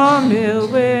freedom from ill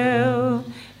will,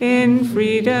 in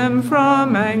freedom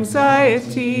from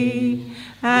anxiety,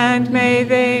 and may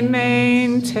they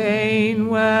maintain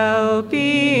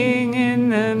well-being in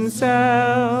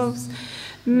themselves.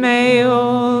 May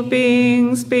all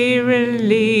beings be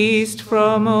released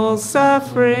from all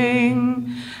suffering,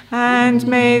 and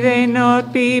may they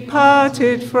not be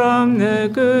parted from the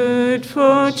good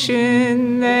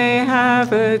fortune they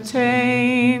have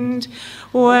attained.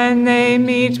 When they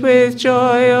meet with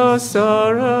joy or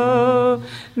sorrow,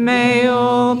 may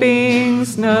all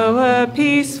beings know a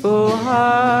peaceful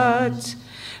heart.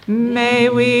 May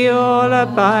we all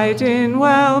abide in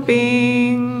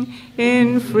well-being,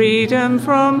 in freedom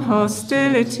from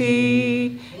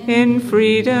hostility, in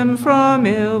freedom from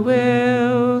ill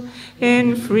will,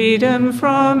 in freedom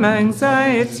from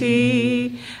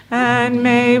anxiety, and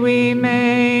may we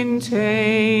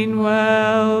maintain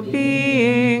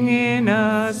well-being in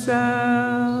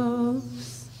ourselves.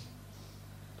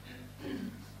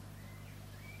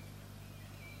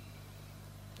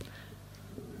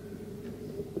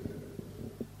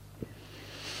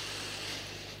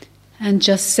 And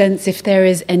just sense if there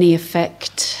is any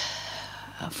effect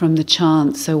from the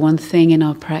chant. So one thing in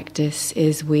our practice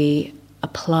is we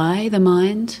apply the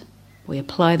mind with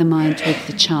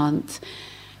the chant.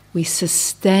 We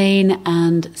sustain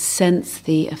and sense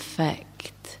the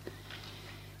effect.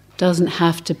 Doesn't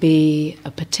have to be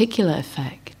a particular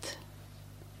effect,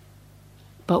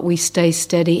 but we stay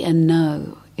steady and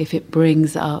know if it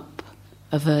brings up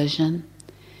aversion,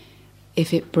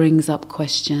 if it brings up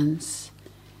questions,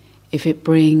 if it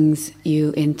brings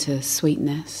you into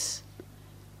sweetness.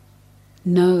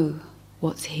 Know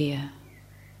what's here.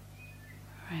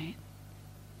 Right?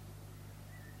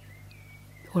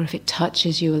 Or if it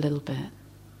touches you a little bit.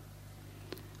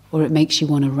 or it makes you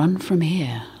want to run from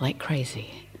here like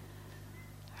crazy.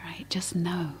 Right? Just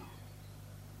know.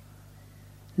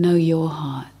 Know your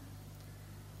heart.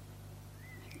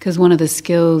 Because one of the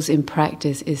skills in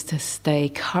practice is to stay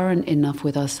current enough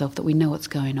with ourselves that we know what's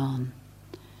going on,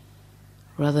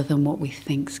 rather than what we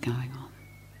think's going on.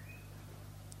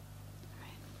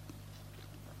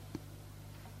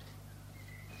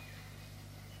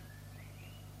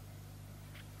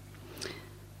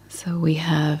 So we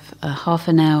have a half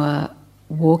an hour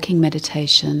walking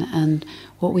meditation, and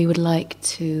what we would like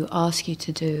to ask you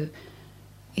to do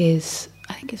is,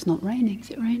 I think it's not raining, is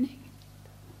it raining?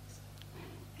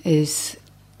 Is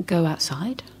go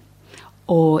outside,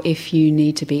 or if you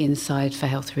need to be inside for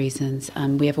health reasons,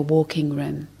 we have a walking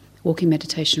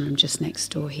meditation room just next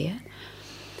door here.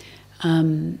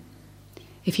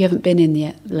 If you haven't been in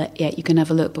yet, you can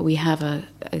have a look, but we have a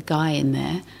guy in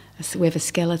there. We have a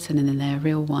skeleton in there, a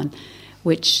real one,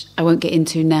 which I won't get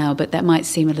into now, but that might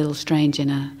seem a little strange in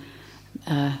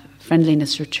a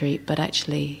friendliness retreat, but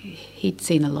actually he'd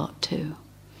seen a lot too,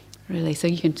 really. So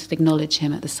you can just acknowledge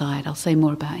him at the side. I'll say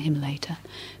more about him later,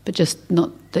 but just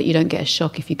not that you don't get a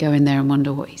shock if you go in there and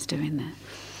wonder what he's doing there.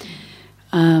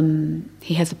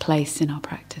 He has a place in our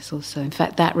practice also. In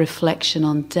fact, that reflection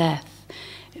on death,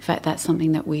 in fact, that's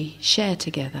something that we share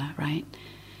together, right?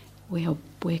 We're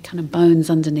kind of bones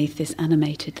underneath this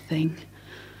animated thing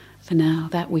for now,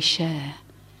 that we share.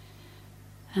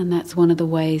 And that's one of the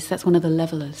ways, that's one of the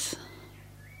levelers,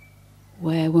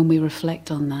 where when we reflect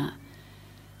on that,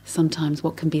 sometimes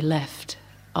what can be left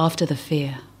after the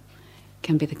fear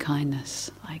can be the kindness.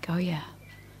 Like, oh yeah,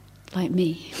 like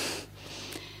me.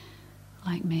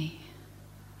 Like me.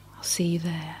 I'll see you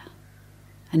there.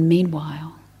 And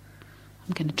meanwhile,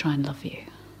 I'm going to try and love you.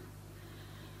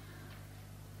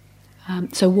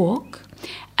 So walk,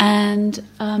 and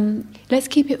let's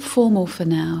keep it formal for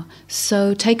now.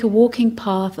 So take a walking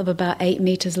path of about 8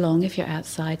 meters long if you're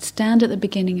outside. Stand at the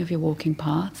beginning of your walking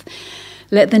path.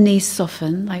 Let the knees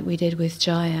soften like we did with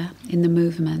Jaya in the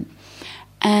movement.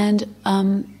 And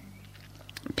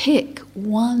pick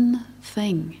one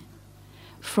thing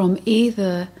from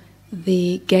either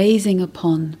the gazing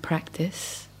upon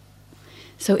practice.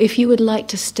 So if you would like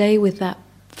to stay with that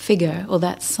figure or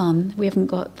that sun, we haven't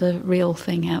got the real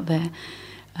thing out there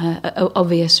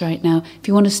obvious right now. If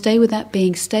you want to stay with that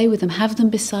being, stay with them, have them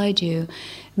beside you.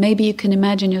 Maybe you can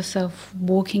imagine yourself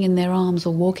walking in their arms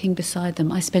or walking beside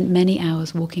them. I spent many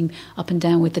hours walking up and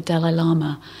down with the Dalai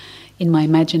Lama in my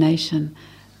imagination,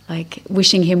 like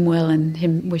wishing him well and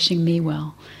him wishing me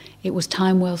well. It was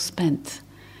time well spent.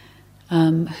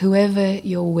 Whoever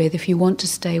you're with, if you want to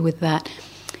stay with that.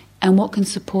 And what can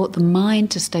support the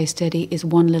mind to stay steady is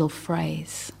one little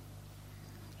phrase.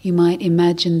 You might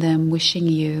imagine them wishing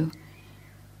you,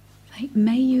 like,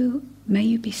 may you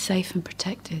be safe and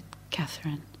protected,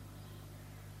 Catherine.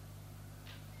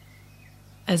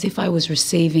 As if I was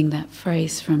receiving that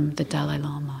phrase from the Dalai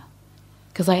Lama.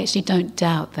 Because I actually don't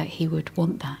doubt that he would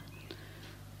want that.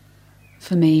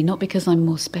 For me, not because I'm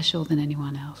more special than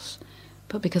anyone else,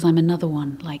 but because I'm another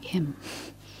one like him.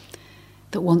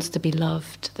 That wants to be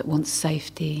loved, that wants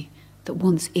safety, that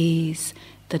wants ease,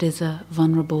 that is a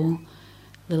vulnerable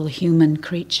little human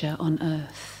creature on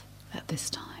earth at this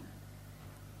time.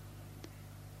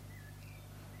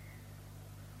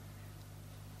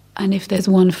 And if there's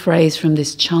one phrase from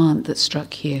this chant that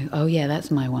struck you, oh yeah,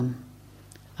 that's my one.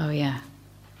 Oh yeah.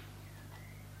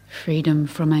 Freedom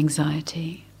from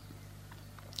anxiety.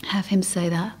 Have him say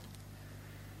that.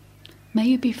 May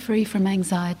you be free from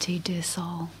anxiety, dear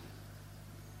soul.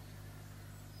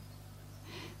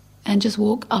 And just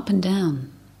walk up and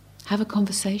down. Have a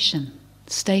conversation.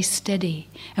 Stay steady.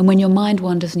 And when your mind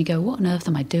wanders and you go, what on earth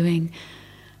am I doing?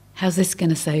 How's this going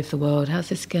to save the world? How's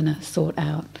this going to sort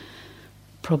out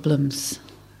problems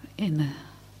in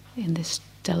this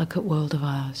delicate world of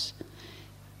ours?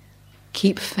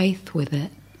 Keep faith with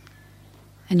it,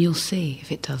 and you'll see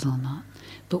if it does or not.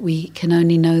 But we can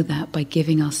only know that by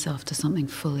giving ourselves to something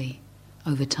fully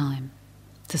over time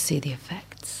to see the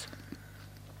effects.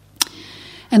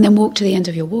 And then walk to the end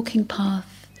of your walking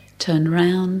path, turn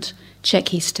round, check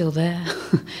he's still there,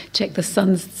 check the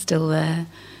sun's still there.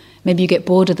 Maybe you get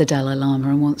bored of the Dalai Lama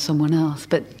and want someone else,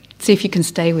 but see if you can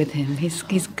stay with him. He's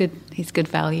good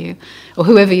value. Or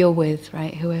whoever you're with,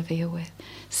 right? Whoever you're with.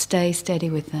 Stay steady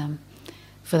with them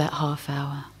for that half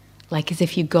hour, like as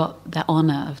if you got the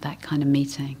honour of that kind of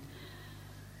meeting.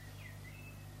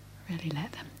 Really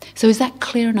let them. So is that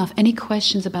clear enough? Any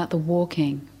questions about the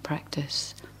walking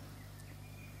practice?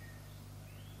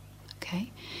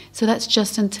 Okay, so that's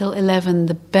just until 11.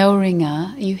 The bell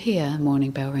ringer, you hear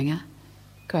morning bell ringer?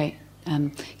 Great.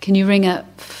 Can you ring at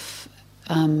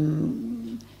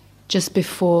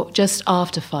just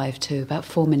after 5 to, about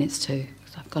 4 minutes to,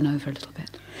 because I've gone over a little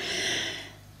bit.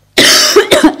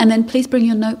 And then please bring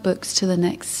your notebooks to the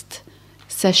next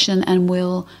session and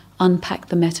we'll unpack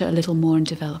the metta a little more and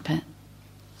develop it.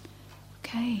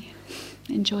 Okay,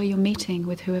 enjoy your meeting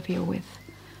with whoever you're with.